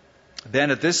 Then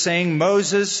at this saying,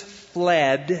 Moses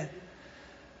fled.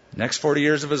 Next 40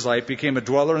 years of his life, became a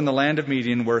dweller in the land of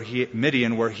Midian, where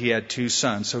he had 2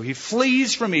 sons. So he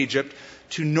flees from Egypt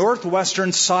to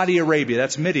northwestern Saudi Arabia.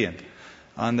 That's Midian,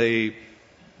 on the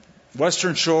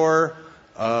western shore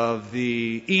of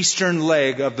the eastern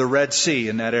leg of the Red Sea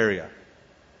in that area.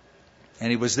 And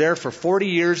he was there for 40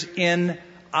 years in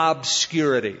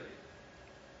obscurity.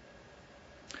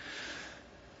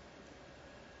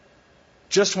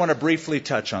 Just want to briefly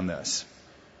touch on this.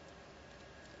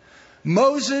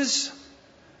 Moses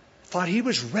thought he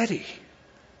was ready.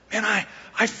 Man,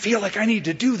 I feel like I need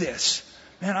to do this.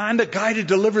 Man, I'm the guy to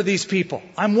deliver these people.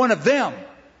 I'm one of them.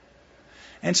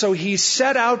 And so he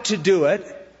set out to do it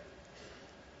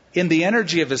in the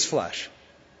energy of his flesh.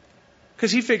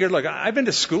 Because he figured, look, I've been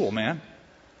to school, man.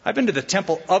 I've been to the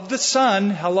temple of the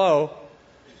sun. Hello.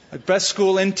 The best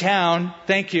school in town.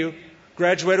 Thank you.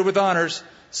 Graduated with honors.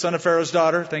 Son of Pharaoh's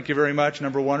daughter. Thank you very much.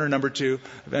 Number 1 or number 2.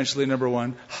 Eventually number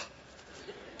 1.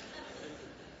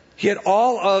 He had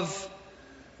all of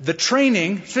the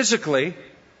training physically,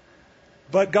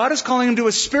 but God is calling him to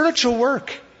a spiritual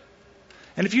work.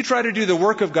 And if you try to do the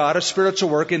work of God, a spiritual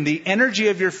work, in the energy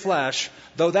of your flesh,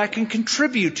 though that can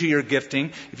contribute to your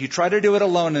gifting, if you try to do it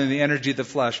alone in the energy of the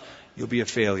flesh, you'll be a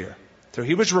failure. So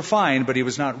he was refined, but he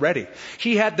was not ready.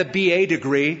 He had the BA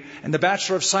degree and the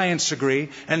Bachelor of Science degree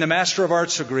and the Master of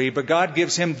Arts degree, but God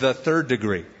gives him the 3rd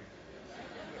degree.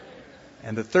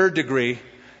 And the 3rd degree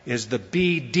is the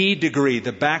BD degree,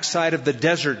 the backside of the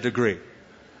desert degree.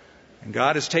 And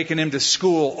God has taken him to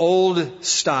school, old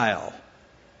style.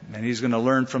 And he's going to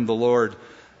learn from the Lord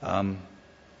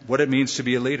what it means to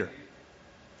be a leader.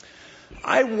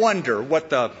 I wonder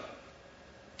what the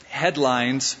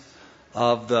headlines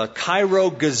of the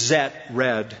Cairo Gazette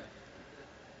read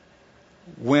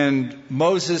when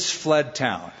Moses fled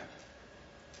town.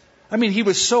 I mean, he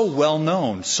was so well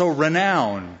known, so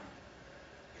renowned.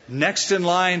 Next in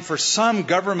line for some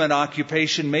government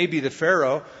occupation, maybe the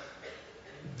Pharaoh.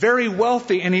 Very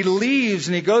wealthy, and he leaves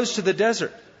and he goes to the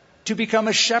desert to become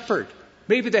a shepherd.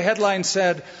 Maybe the headline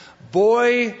said,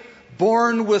 Boy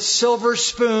born with silver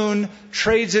spoon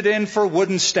trades it in for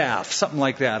wooden staff. Something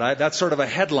like that. That's sort of a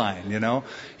headline, you know.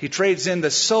 He trades in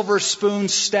the silver spoon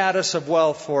status of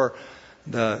wealth for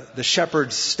the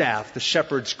shepherd's staff, the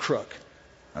shepherd's crook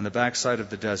on the backside of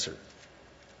the desert.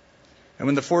 And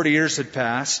when the 40 years had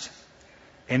passed,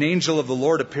 an angel of the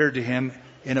Lord appeared to him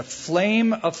in a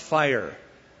flame of fire,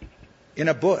 in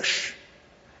a bush,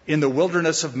 in the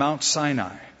wilderness of Mount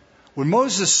Sinai. When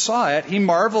Moses saw it, he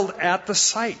marveled at the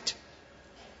sight.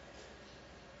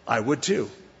 I would too.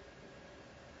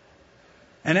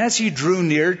 And as he drew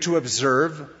near to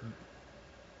observe,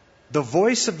 the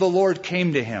voice of the Lord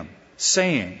came to him,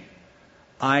 saying,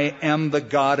 I am the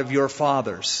God of your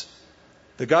fathers,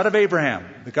 the God of Abraham,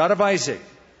 the God of Isaac,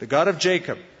 the God of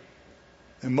Jacob.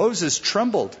 And Moses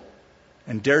trembled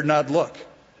and dared not look.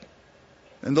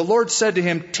 And the Lord said to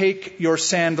him, Take your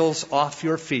sandals off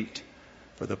your feet,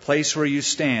 for the place where you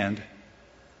stand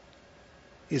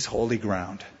is holy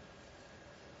ground.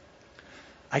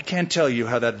 I can't tell you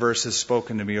how that verse has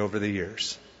spoken to me over the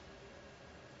years.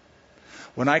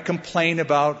 When I complain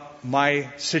about my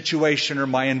situation or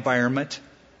my environment,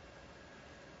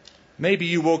 maybe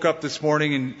you woke up this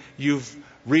morning and you've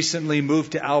recently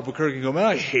moved to Albuquerque and go,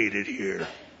 I hate it here.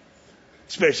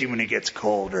 Especially when it gets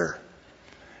colder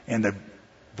and the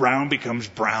brown becomes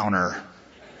browner.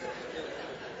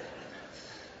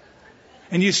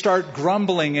 And you start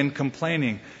grumbling and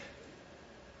complaining.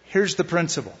 Here's the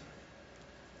principle.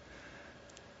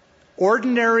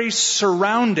 Ordinary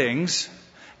surroundings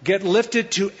get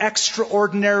lifted to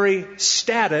extraordinary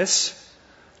status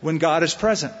when God is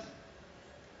present.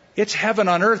 It's heaven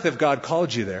on earth if God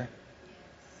called you there.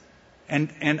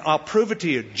 And I'll prove it to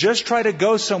you. Just try to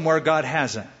go somewhere God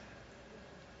hasn't.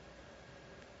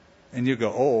 And you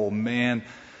go, oh man,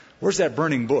 where's that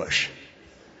burning bush?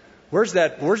 Where's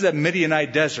that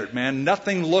Midianite desert, man?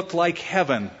 Nothing looked like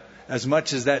heaven as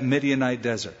much as that Midianite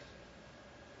desert.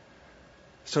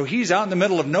 So he's out in the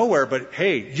middle of nowhere, but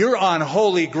hey, you're on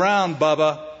holy ground,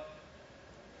 Bubba.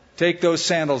 Take those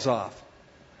sandals off.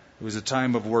 It was a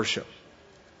time of worship.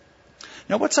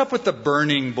 Now, what's up with the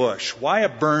burning bush? Why a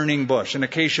burning bush? An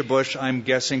acacia bush, I'm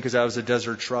guessing, because that was a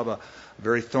desert shrub, a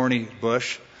very thorny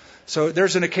bush. So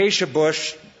there's an acacia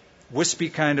bush, wispy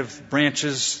kind of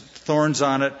branches, thorns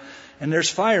on it, and there's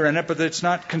fire in it, but it's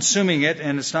not consuming it,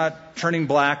 and it's not turning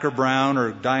black or brown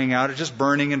or dying out. It's just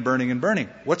burning and burning and burning.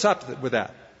 What's up with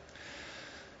that?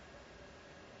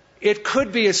 It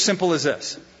could be as simple as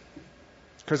this,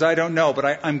 because I don't know,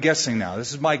 but I'm guessing now.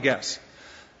 This is my guess.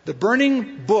 The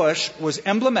burning bush was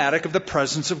emblematic of the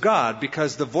presence of God,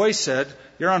 because the voice said,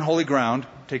 you're on holy ground,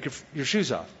 take your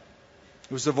shoes off.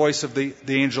 It was the voice of the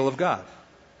angel of God.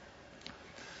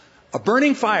 A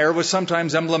burning fire was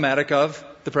sometimes emblematic of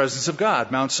the presence of God.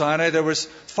 Mount Sinai, there was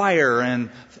fire and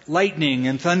lightning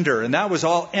and thunder, and that was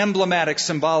all emblematic,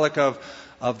 symbolic of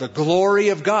the glory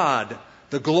of God,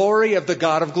 the glory of the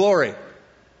God of glory.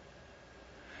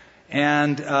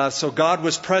 And so God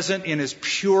was present in His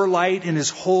pure light, in His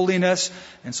holiness,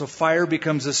 and so fire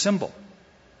becomes a symbol.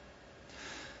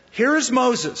 Here is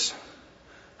Moses,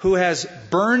 who has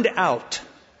burned out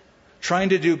trying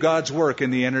to do God's work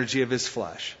in the energy of his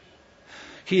flesh.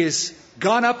 He has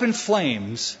gone up in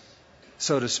flames,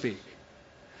 so to speak.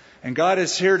 And God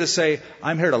is here to say,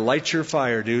 I'm here to light your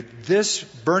fire, dude. This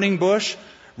burning bush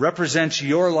represents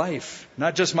your life.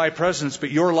 Not just my presence,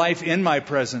 but your life in my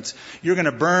presence. You're going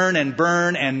to burn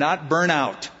and not burn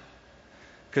out.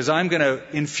 Because I'm going to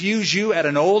infuse you at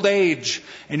an old age,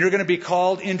 and you're going to be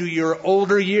called into your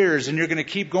older years, and you're going to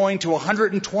keep going to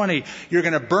 120. You're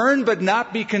going to burn but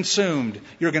not be consumed.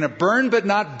 You're going to burn but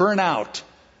not burn out.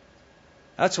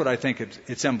 That's what I think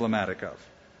it's emblematic of.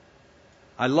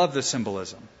 I love the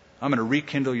symbolism. I'm going to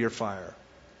rekindle your fire.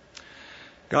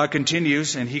 God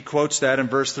continues, and He quotes that in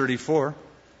verse 34.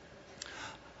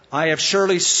 I have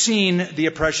surely seen the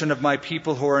oppression of my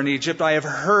people who are in Egypt. I have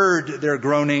heard their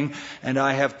groaning, and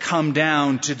I have come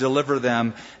down to deliver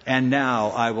them, and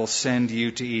now I will send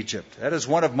you to Egypt. That is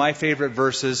one of my favorite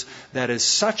verses. That is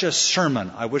such a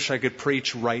sermon I wish I could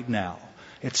preach right now.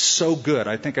 It's so good.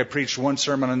 I think I preached one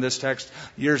sermon on this text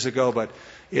years ago, but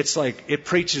it's like it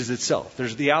preaches itself.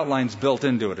 There's the outlines built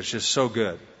into it. It's just so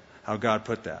good how God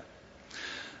put that.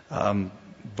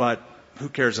 But who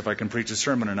cares if I can preach a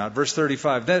sermon or not? Verse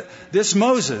 35. This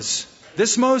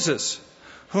Moses,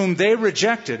 whom they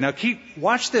rejected. Now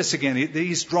watch this again.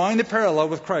 He's drawing the parallel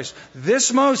with Christ.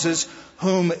 This Moses,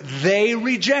 whom they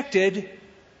rejected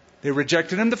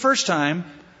him the first time.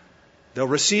 They'll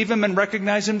receive him and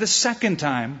recognize him the second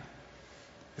time.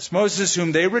 This Moses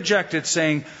whom they rejected,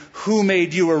 saying, who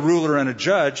made you a ruler and a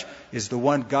judge, is the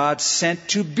one God sent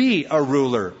to be a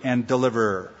ruler and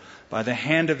deliverer by the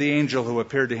hand of the angel who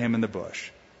appeared to him in the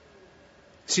bush.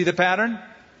 See the pattern?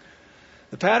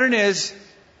 The pattern is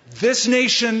this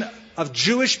nation of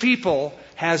Jewish people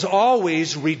has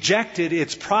always rejected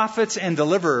its prophets and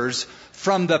deliverers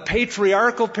from the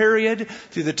patriarchal period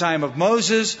through the time of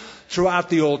Moses, throughout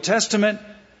the Old Testament.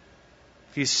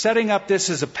 He's setting up this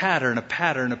as a pattern.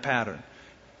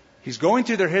 He's going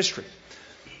through their history.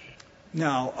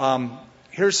 Now,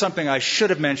 here's something I should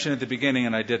have mentioned at the beginning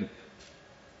and I didn't.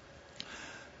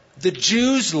 The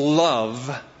Jews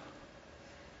love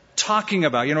talking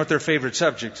about, you know what their favorite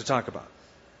subject to talk about?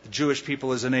 The Jewish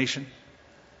people as a nation?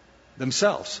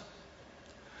 Themselves.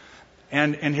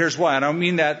 And here's why. I don't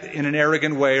mean that in an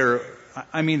arrogant way, or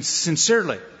I mean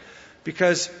sincerely.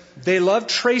 Because they love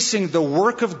tracing the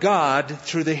work of God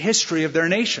through the history of their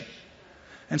nation.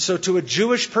 And so to a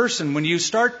Jewish person, when you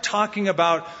start talking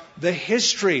about the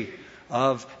history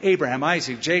of Abraham,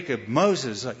 Isaac, Jacob,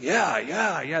 Moses,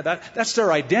 that's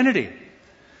their identity.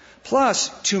 Plus,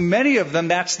 to many of them,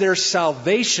 that's their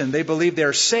salvation. They believe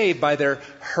they're saved by their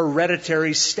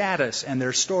hereditary status and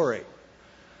their story.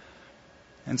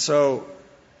 And so,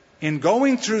 in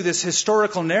going through this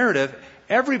historical narrative,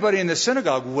 everybody in the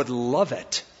synagogue would love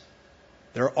it.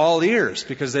 They're all ears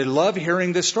because they love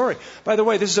hearing this story. By the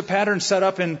way, this is a pattern set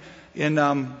up in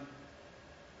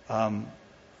I'm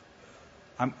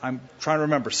trying to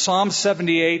remember, Psalm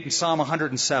 78 and Psalm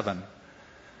 107.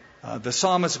 The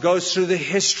psalmist goes through the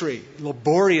history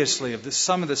laboriously of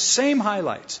some of the same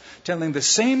highlights, telling the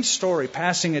same story,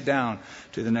 passing it down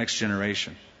to the next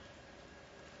generation.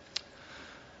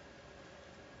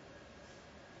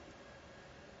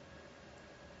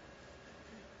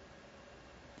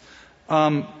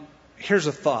 Here's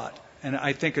a thought, and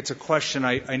I think it's a question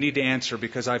I need to answer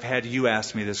because I've had you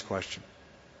ask me this question.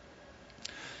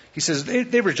 He says,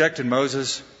 they rejected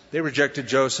Moses, they rejected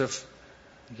Joseph,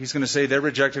 He's going to say they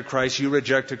rejected Christ, you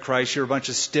rejected Christ, you're a bunch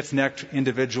of stiff-necked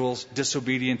individuals,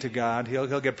 disobedient to God.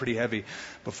 He'll get pretty heavy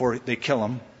before they kill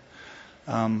him.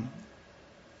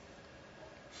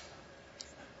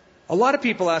 A lot of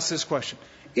people ask this question.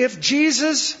 If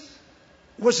Jesus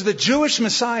was the Jewish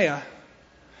Messiah,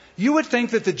 you would think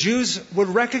that the Jews would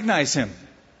recognize him.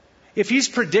 If he's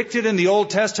predicted in the Old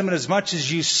Testament as much as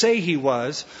you say he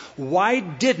was, why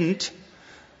didn't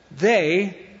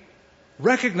they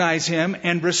recognize him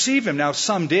and receive him? Now,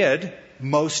 some did.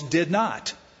 Most did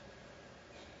not.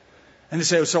 And they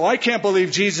say, so I can't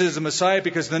believe Jesus is the Messiah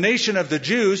because the nation of the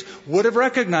Jews would have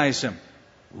recognized him.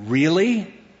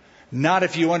 Really? Not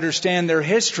if you understand their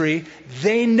history.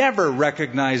 They never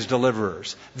recognized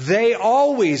deliverers. They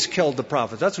always killed the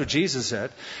prophets. That's what Jesus said.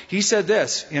 He said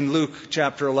this in Luke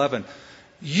chapter 11.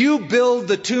 You build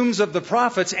the tombs of the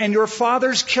prophets and your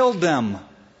fathers killed them.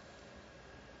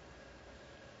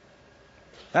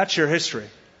 That's your history.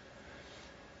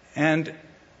 And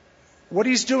what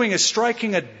he's doing is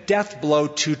striking a death blow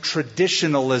to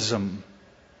traditionalism.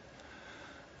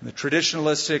 The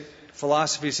traditionalistic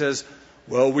philosophy says,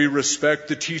 well, we respect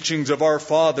the teachings of our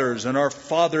fathers, and our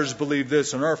fathers believe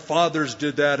this, and our fathers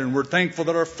did that, and we're thankful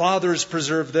that our fathers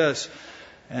preserved this.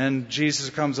 And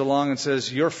Jesus comes along and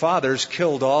says, your fathers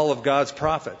killed all of God's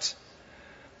prophets.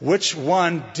 Which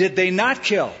one did they not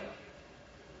kill?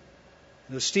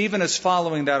 Now, Stephen is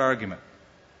following that argument.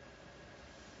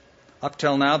 Up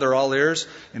till now, they're all ears.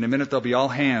 In a minute, they'll be all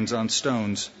hands on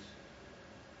stones.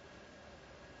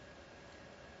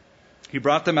 He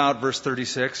brought them out, verse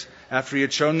 36, after he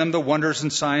had shown them the wonders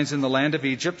and signs in the land of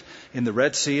Egypt, in the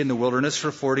Red Sea, in the wilderness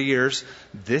for 40 years.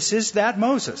 This is that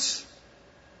Moses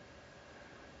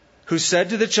who said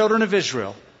to the children of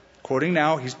Israel, quoting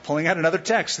now, he's pulling out another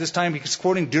text. This time he's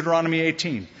quoting Deuteronomy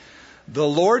 18. The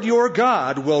Lord your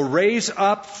God will raise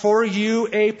up for you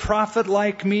a prophet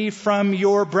like me from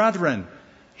your brethren.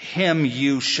 Him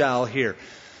you shall hear.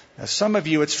 Now, some of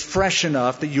you, it's fresh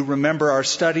enough that you remember our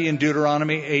study in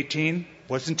Deuteronomy 18.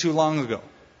 Wasn't too long ago.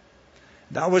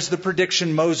 That was the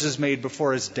prediction Moses made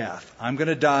before his death. I'm going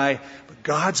to die, but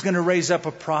God's going to raise up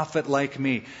a prophet like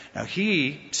me. Now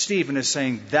Stephen, is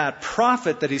saying that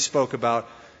prophet that he spoke about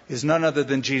is none other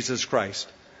than Jesus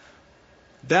Christ.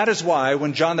 That is why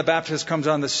when John the Baptist comes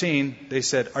on the scene, they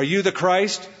said, are you the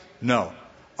Christ? No.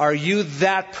 Are you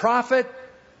that prophet?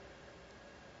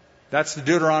 That's the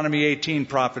Deuteronomy 18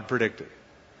 prophet predicted.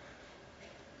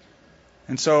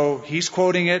 And so he's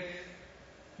quoting it,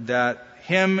 that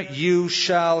him you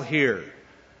shall hear.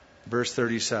 Verse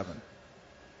 37.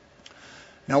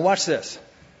 Now watch this.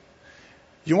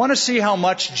 You want to see how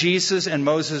much Jesus and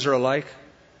Moses are alike?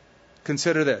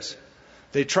 Consider this.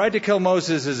 They tried to kill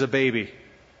Moses as a baby.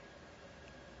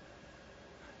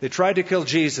 They tried to kill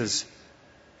Jesus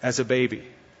as a baby.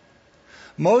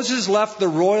 Moses left the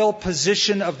royal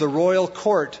position of the royal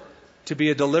court to be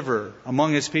a deliverer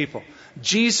among his people.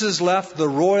 Jesus left the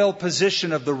royal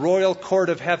position of the royal court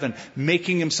of heaven,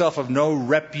 making himself of no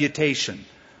reputation,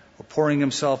 or pouring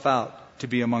himself out to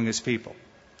be among his people.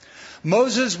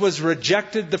 Moses was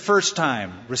rejected the first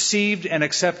time, received and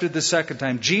accepted the second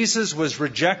time. Jesus was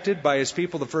rejected by his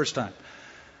people the first time.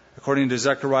 According to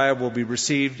Zechariah, will be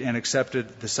received and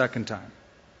accepted the second time.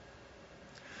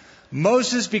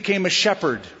 Moses became a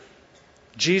shepherd.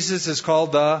 Jesus is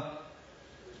called the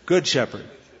Good Shepherd.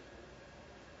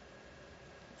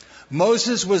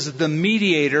 Moses was the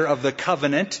mediator of the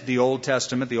covenant, the Old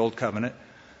Testament, the Old Covenant.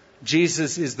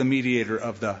 Jesus is the mediator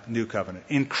of the New Covenant.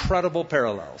 Incredible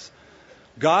parallels.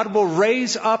 God will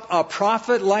raise up a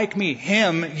prophet like me.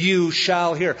 Him you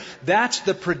shall hear. That's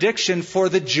the prediction for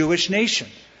the Jewish nation.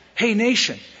 Hey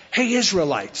nation, hey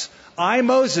Israelites, I,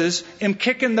 Moses, am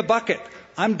kicking the bucket.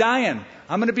 I'm dying.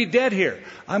 I'm going to be dead here.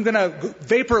 I'm going to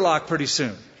vapor lock pretty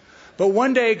soon. But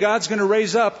one day God's going to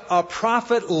raise up a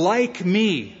prophet like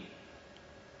me.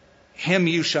 Him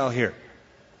you shall hear.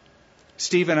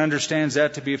 Stephen understands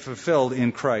that to be fulfilled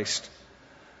in Christ.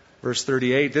 Verse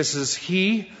 38, this is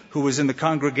he who was in the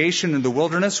congregation in the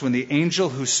wilderness when the angel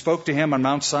who spoke to him on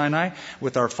Mount Sinai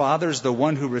with our fathers, the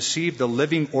one who received the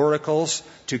living oracles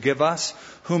to give us,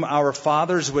 whom our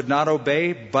fathers would not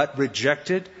obey but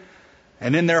rejected.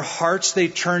 And in their hearts they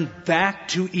turned back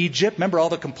to Egypt. Remember all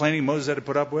the complaining Moses had to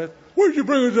put up with? Why did you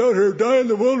bring us out here, die in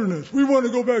the wilderness? We want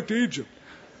to go back to Egypt.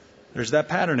 There's that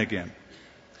pattern again.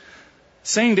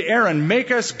 Saying to Aaron,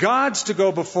 make us gods to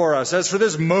go before us. As for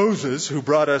this Moses who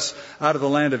brought us out of the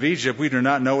land of Egypt, we do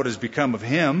not know what has become of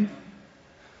him.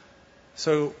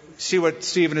 So see what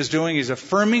Stephen is doing? He's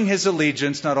affirming his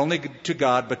allegiance not only to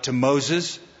God, but to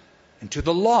Moses and to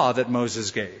the law that Moses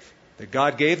gave. That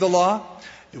God gave the law.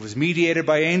 It was mediated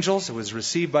by angels. It was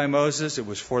received by Moses. It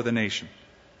was for the nation.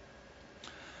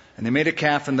 And they made a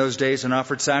calf in those days and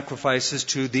offered sacrifices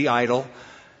to the idol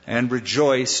and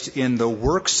rejoiced in the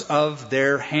works of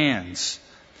their hands.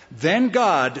 Then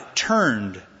God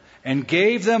turned and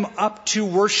gave them up to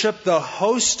worship the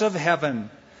host of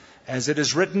heaven, as it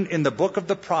is written in the book of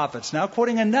the prophets. Now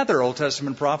quoting another Old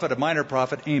Testament prophet, a minor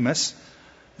prophet, Amos.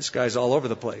 This guy's all over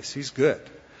the place. He's good.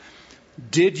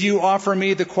 Did you offer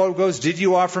me, the quote goes, did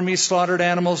you offer me slaughtered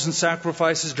animals and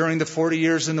sacrifices during the 40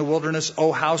 years in the wilderness,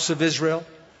 O house of Israel?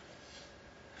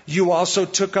 You also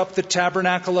took up the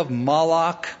tabernacle of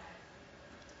Moloch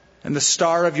and the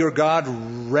star of your god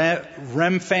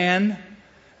Remphan,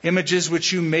 images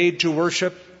which you made to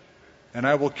worship, and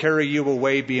I will carry you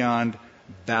away beyond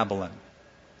Babylon.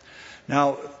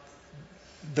 Now,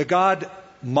 the god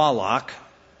Moloch,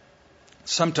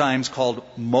 sometimes called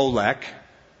Molech,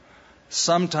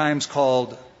 sometimes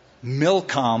called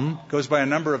Milcom, goes by a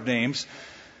number of names,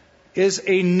 is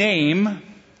a name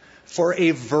for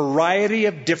a variety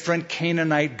of different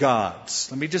Canaanite gods.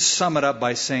 Let me just sum it up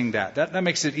by saying that. That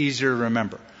makes it easier to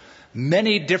remember.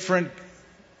 Many different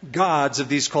gods of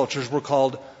these cultures were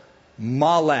called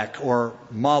Molech or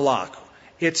Moloch.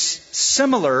 It's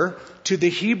similar to the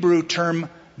Hebrew term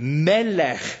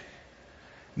Melech.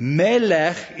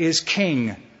 Melech is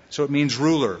king, so it means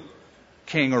ruler,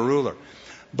 king or ruler.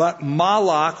 But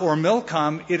Moloch or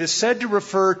Milcom, it is said to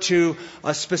refer to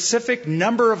a specific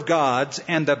number of gods,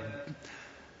 and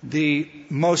the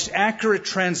most accurate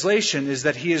translation is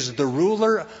that he is the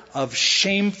ruler of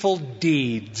shameful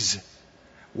deeds.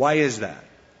 Why is that?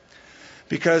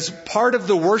 Because part of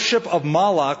the worship of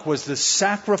Moloch was the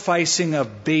sacrificing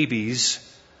of babies,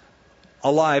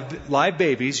 live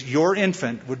babies. Your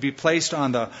infant would be placed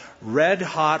on the red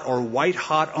hot or white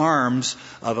hot arms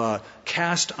of a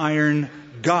cast iron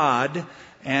god,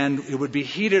 and it would be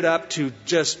heated up to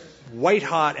just white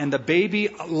hot, and the baby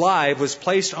alive was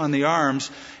placed on the arms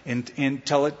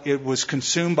until it was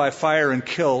consumed by fire and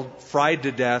killed, fried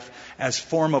to death as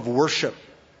form of worship.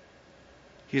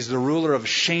 He's the ruler of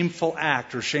shameful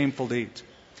act or shameful deeds.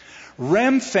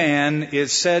 Remphan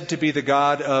is said to be the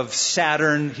god of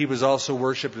Saturn. He was also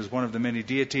worshipped as one of the many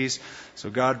deities. So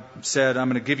God said, I'm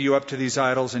going to give you up to these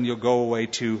idols and you'll go away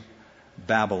to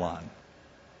Babylon.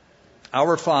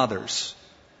 Our fathers,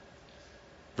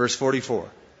 verse 44,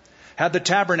 had the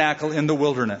tabernacle in the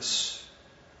wilderness.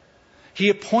 He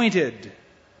appointed,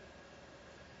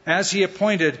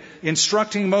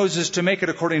 instructing Moses to make it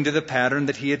according to the pattern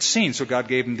that he had seen. So God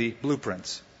gave him the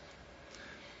blueprints.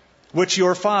 Which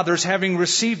your fathers, having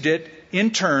received it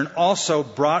in turn, also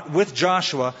brought with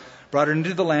Joshua, brought it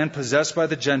into the land possessed by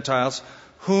the Gentiles,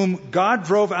 whom God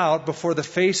drove out before the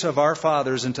face of our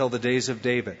fathers until the days of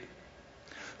David,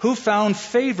 who found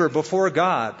favor before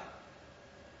God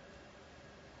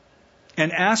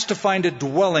and asked to find a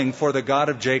dwelling for the God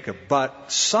of Jacob.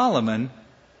 But Solomon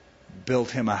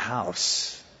built him a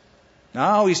house.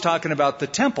 Now he's talking about the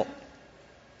temple.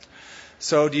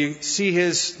 So do you see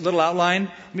his little outline?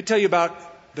 Let me tell you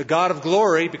about the God of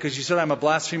glory, because you said I'm a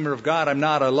blasphemer of God. I'm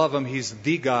not. I love him. He's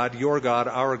the God, your God,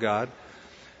 our God.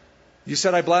 You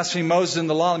said I blaspheme Moses in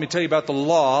the law. Let me tell you about the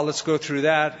law. Let's go through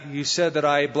that. You said that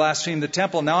I blaspheme the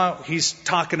temple. Now he's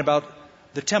talking about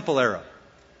the temple era.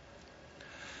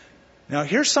 Now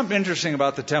here's something interesting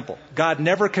about the temple. God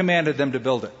never commanded them to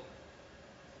build it.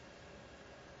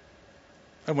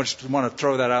 I just want to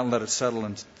throw that out and let it settle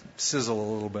and sizzle a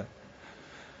little bit.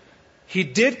 He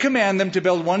did command them to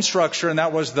build one structure, and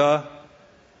that was the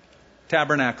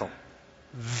tabernacle.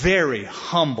 Very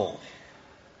humble,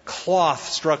 cloth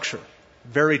structure,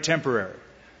 very temporary.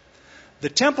 The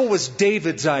temple was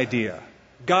David's idea.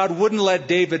 God wouldn't let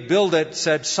David build it,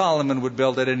 said Solomon would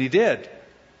build it, and he did.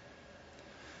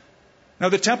 Now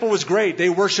the temple was great. They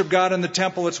worship God in the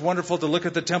temple. It's wonderful to look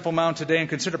at the Temple Mount today and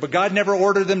consider, but God never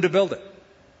ordered them to build it.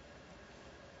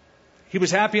 He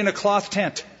was happy in a cloth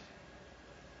tent.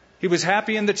 He was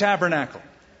happy in the tabernacle.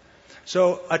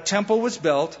 So a temple was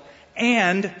built,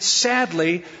 and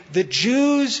sadly, the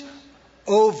Jews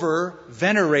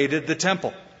over-venerated the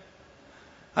temple.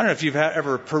 I don't know if you've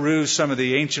ever perused some of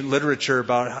the ancient literature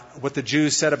about what the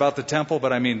Jews said about the temple,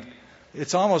 but I mean,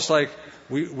 it's almost like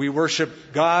we worship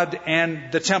God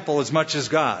and the temple as much as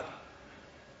God.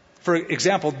 For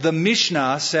example, the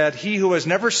Mishnah said, he who has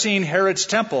never seen Herod's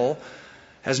temple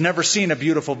has never seen a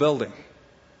beautiful building.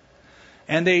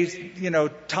 And they,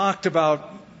 talked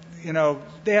about,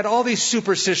 they had all these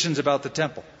superstitions about the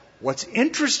temple. What's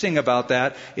interesting about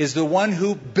that is the one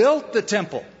who built the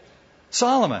temple,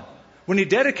 Solomon. When he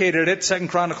dedicated it, 2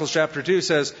 Chronicles chapter 2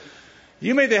 says,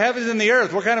 You made the heavens and the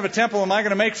earth. What kind of a temple am I going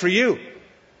to make for you?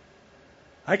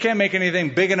 I can't make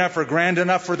anything big enough or grand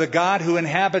enough for the God who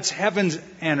inhabits heavens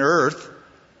and earth.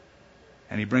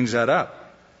 And he brings that up.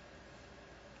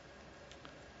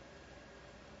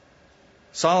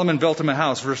 Solomon built him a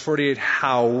house, verse 48.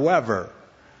 However,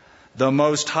 the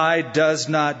Most High does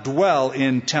not dwell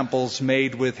in temples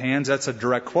made with hands. That's a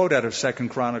direct quote out of 2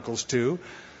 Chronicles 2,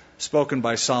 spoken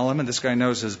by Solomon. This guy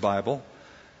knows his Bible.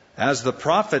 As the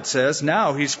prophet says,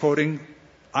 now he's quoting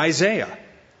Isaiah.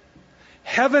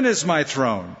 Heaven is my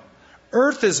throne.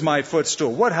 Earth is my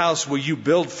footstool. What house will you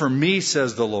build for me,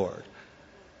 says the Lord?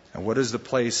 And what is the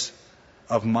place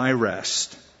of my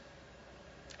rest?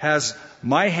 Has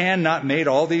my hand not made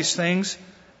all these things?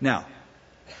 Now,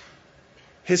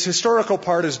 his historical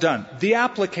part is done. The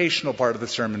applicational part of the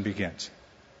sermon begins.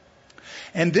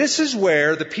 And this is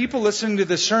where the people listening to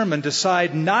the sermon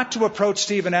decide not to approach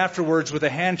Stephen afterwards with a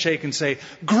handshake and say,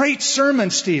 "Great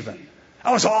sermon, Stephen.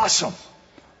 That was awesome.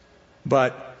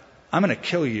 But I'm going to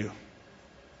kill you.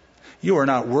 You are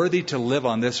not worthy to live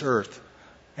on this earth.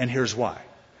 And here's why.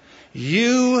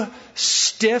 You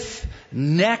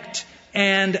stiff-necked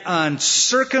and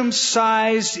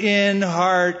uncircumcised in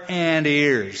heart and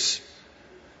ears."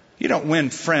 You don't win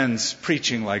friends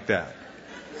preaching like that.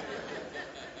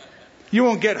 You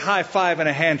won't get high five and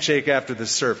a handshake after the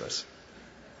service.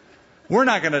 We're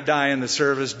not going to die in the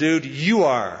service, dude. You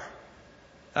are.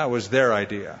 That was their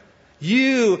idea.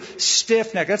 You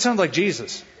stiff-necked. That sounds like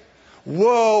Jesus.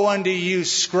 Woe unto you,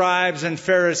 scribes and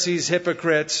Pharisees,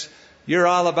 hypocrites. You're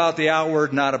all about the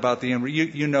outward, not about the inward.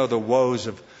 You know the woes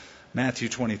of Matthew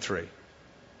 23.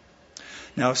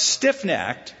 Now,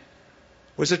 stiff-necked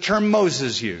was a term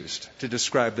Moses used to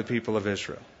describe the people of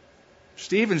Israel.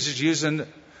 Stephen's is using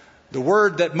the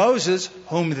word that Moses,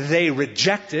 whom they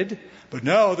rejected, but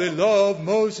now they love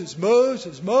Moses,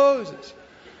 Moses, Moses.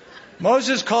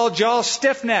 Moses called y'all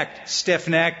stiff-necked.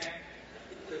 Stiff-necked.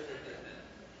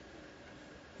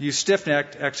 You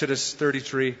stiff-necked, Exodus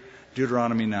 33,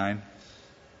 Deuteronomy 9.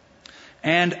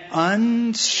 And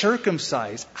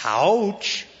uncircumcised.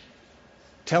 Ouch.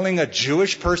 Telling a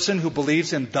Jewish person who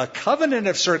believes in the covenant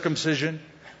of circumcision,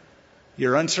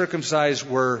 you're uncircumcised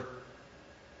where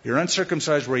you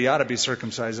ought to be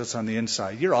circumcised. That's on the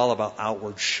inside. You're all about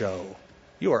outward show.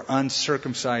 You are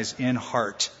uncircumcised in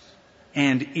heart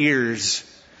and ears.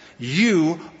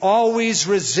 You always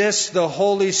resist the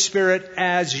Holy Spirit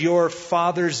as your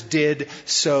fathers did,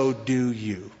 so do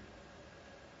you.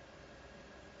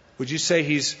 Would you say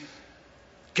he's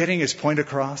getting his point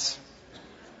across?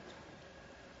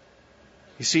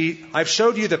 You see, I've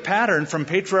showed you the pattern from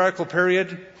patriarchal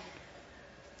period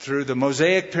through the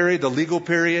Mosaic period, the legal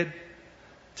period,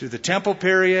 through the temple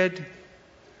period.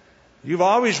 You've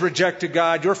always rejected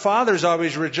God. Your fathers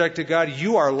always rejected God.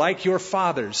 You are like your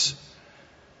fathers.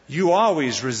 You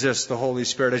always resist the Holy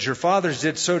Spirit. As your fathers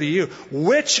did, so do you.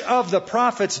 Which of the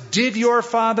prophets did your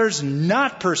fathers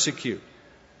not persecute?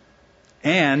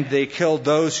 And they killed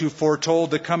those who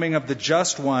foretold the coming of the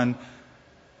just one,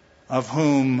 of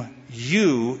whom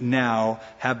you now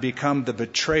have become the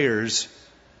betrayers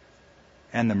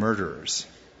and the murderers,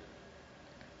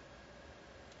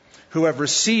 who have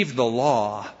received the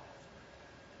law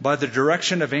by the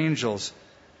direction of angels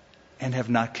and have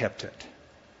not kept it.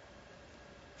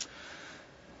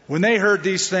 When they heard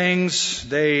these things,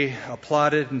 they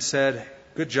applauded and said,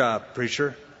 "Good job,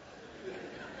 preacher."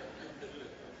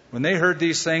 When they heard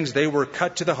these things, they were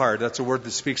cut to the heart. That's a word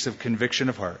that speaks of conviction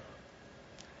of heart.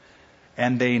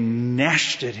 And they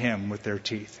gnashed at him with their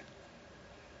teeth.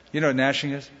 You know what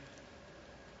gnashing is?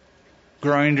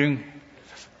 Grinding.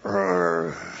 You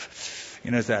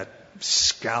know, it's that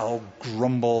scowl,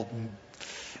 grumble.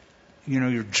 You know,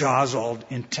 your jaw's all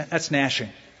intense. That's gnashing.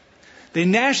 They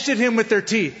gnashed at him with their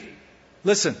teeth.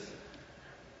 Listen,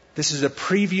 this is a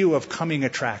preview of coming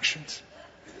attractions.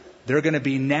 They're going to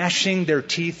be gnashing their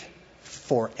teeth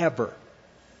forever.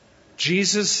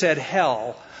 Jesus said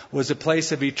hell was a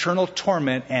place of eternal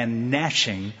torment and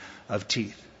gnashing of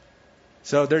teeth.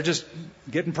 So they're just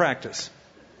getting practice.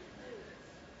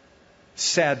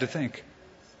 Sad to think.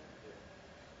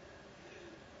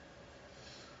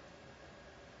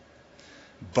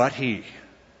 But he,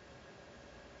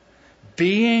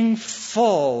 being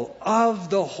full of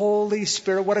the Holy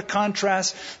Spirit, what a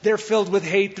contrast. They're filled with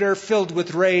hate. They're filled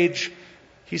with rage.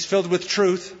 He's filled with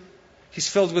truth. He's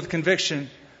filled with conviction.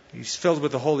 He's filled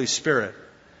with the Holy Spirit.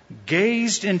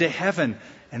 Gazed into heaven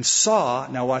and saw,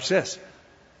 now watch this,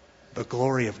 the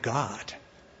glory of God.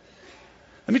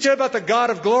 Let me tell you about the God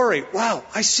of glory. Wow,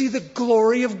 I see the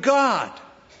glory of God.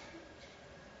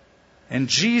 And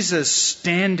Jesus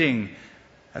standing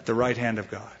at the right hand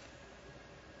of God.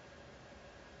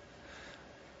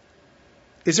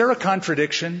 Is there a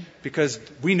contradiction? Because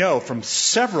we know from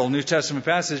several New Testament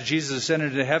passages, Jesus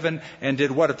ascended into heaven and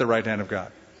did what at the right hand of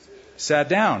God? Sat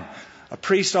down. A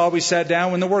priest always sat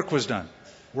down when the work was done.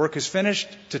 Work is finished.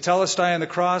 Tetelestai on the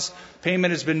cross.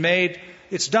 Payment has been made.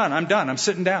 It's done. I'm done. I'm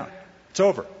sitting down. It's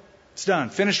over. It's done.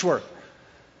 Finished work.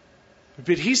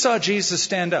 But he saw Jesus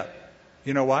stand up.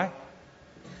 You know why?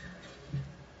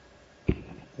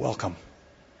 Welcome.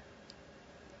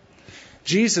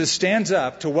 Jesus stands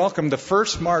up to welcome the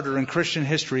first martyr in Christian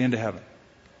history into heaven.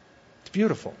 It's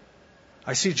beautiful.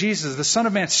 I see Jesus, the Son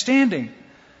of Man, standing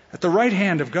at the right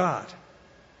hand of God.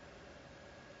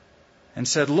 And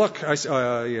said, look, I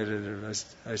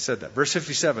said that. Verse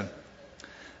 57.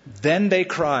 Then they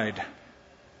cried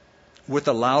with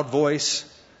a loud voice,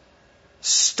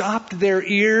 stopped their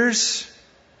ears,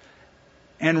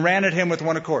 and ran at him with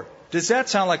one accord. Does that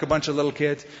sound like a bunch of little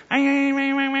kids?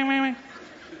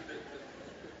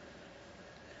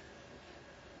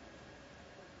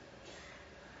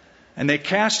 And they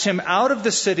cast him out of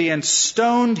the city and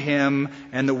stoned him,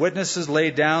 and the witnesses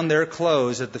laid down their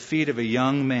clothes at the feet of a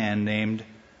young man named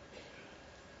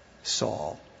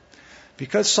Saul.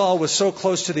 Because Saul was so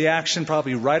close to the action,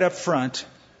 probably right up front,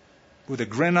 with a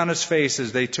grin on his face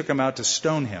as they took him out to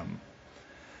stone him,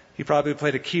 he probably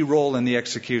played a key role in the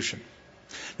execution.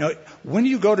 Now, when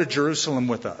you go to Jerusalem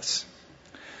with us,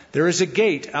 there is a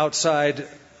gate outside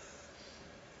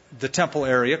the temple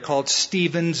area called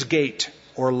Stephen's Gate,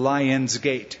 or Lion's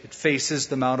Gate. It faces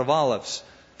the Mount of Olives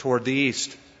toward the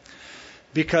east.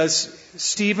 Because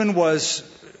Stephen was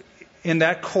in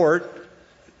that court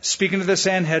speaking to the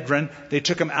Sanhedrin. They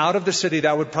took him out of the city.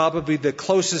 That would probably be the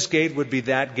closest gate, would be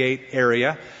that gate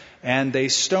area. And they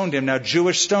stoned him. Now,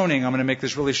 Jewish stoning, I'm going to make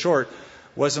this really short,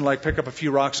 wasn't like pick up a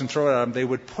few rocks and throw it at him. They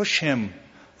would push him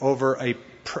over a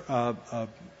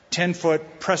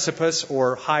 10-foot precipice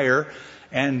or higher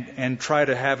and try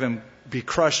to have him be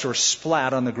crushed or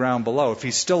splat on the ground below. If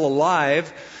he's still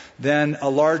alive, then a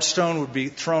large stone would be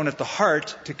thrown at the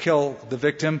heart to kill the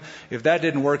victim. If that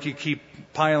didn't work, you keep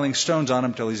piling stones on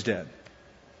him till he's dead.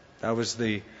 That was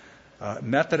the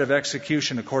method of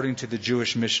execution according to the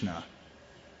Jewish Mishnah.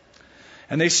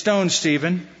 And they stoned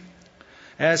Stephen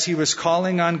as he was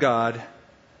calling on God.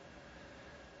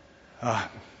 I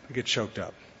get choked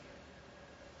up.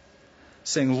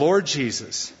 Saying, Lord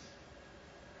Jesus,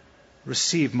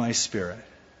 receive my spirit.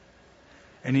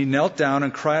 And he knelt down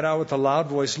and cried out with a loud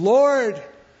voice, Lord,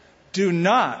 do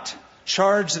not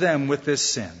charge them with this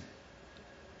sin.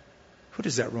 Who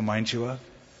does that remind you of?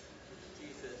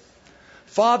 Jesus.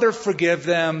 Father, forgive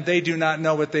them. They do not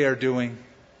know what they are doing.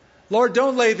 Lord,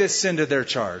 don't lay this sin to their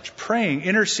charge. Praying,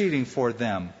 interceding for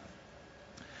them.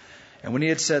 And when he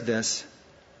had said this,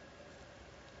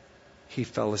 he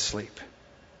fell asleep.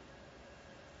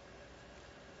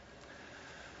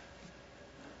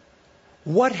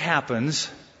 What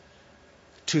happens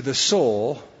to the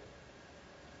soul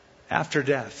after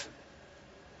death?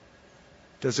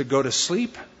 Does it go to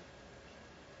sleep?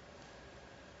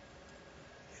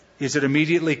 Is it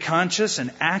immediately conscious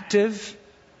and active?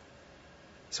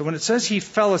 So when it says he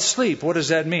fell asleep, what does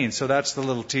that mean? So that's the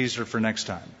little teaser for next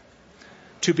time.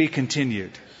 To be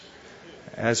continued.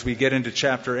 As we get into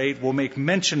chapter 8, we'll make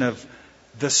mention of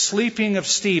the sleeping of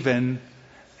Stephen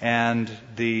and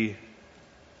the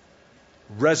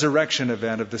resurrection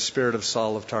event of the spirit of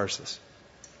Saul of Tarsus.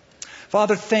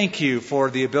 Father, thank you for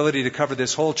the ability to cover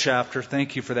this whole chapter.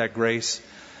 Thank you for that grace.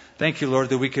 Thank you, Lord,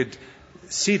 that we could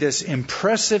see this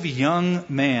impressive young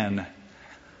man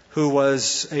who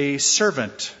was a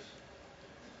servant.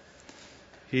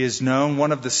 He is known,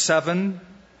 one of the 7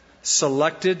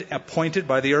 selected, appointed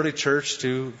by the early church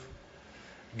to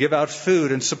give out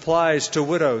food and supplies to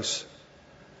widows,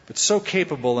 but so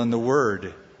capable in the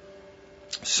Word.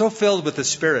 So filled with the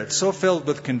Spirit, so filled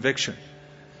with conviction,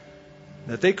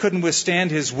 that they couldn't withstand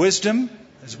his wisdom,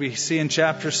 as we see in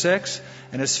chapter 6,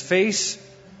 and his face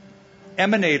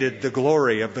emanated the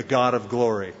glory of the God of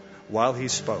glory while he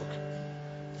spoke.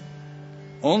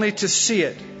 Only to see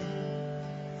it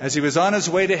as he was on his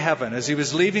way to heaven, as he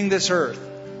was leaving this earth,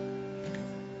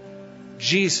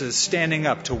 Jesus standing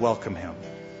up to welcome him.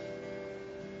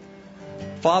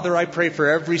 Father, I pray for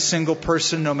every single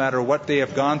person, no matter what they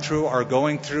have gone through, are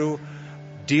going through,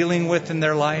 dealing with in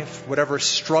their life, whatever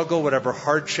struggle, whatever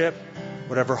hardship,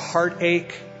 whatever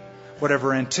heartache,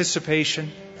 whatever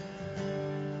anticipation,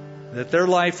 that their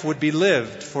life would be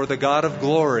lived for the God of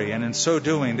glory, and in so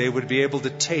doing they would be able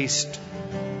to taste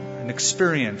and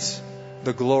experience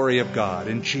the glory of God.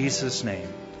 In Jesus' name,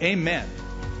 amen.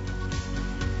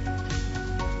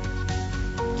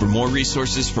 For more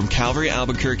resources from Calvary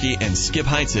Albuquerque and Skip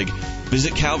Heitzig,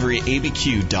 visit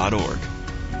calvaryabq.org.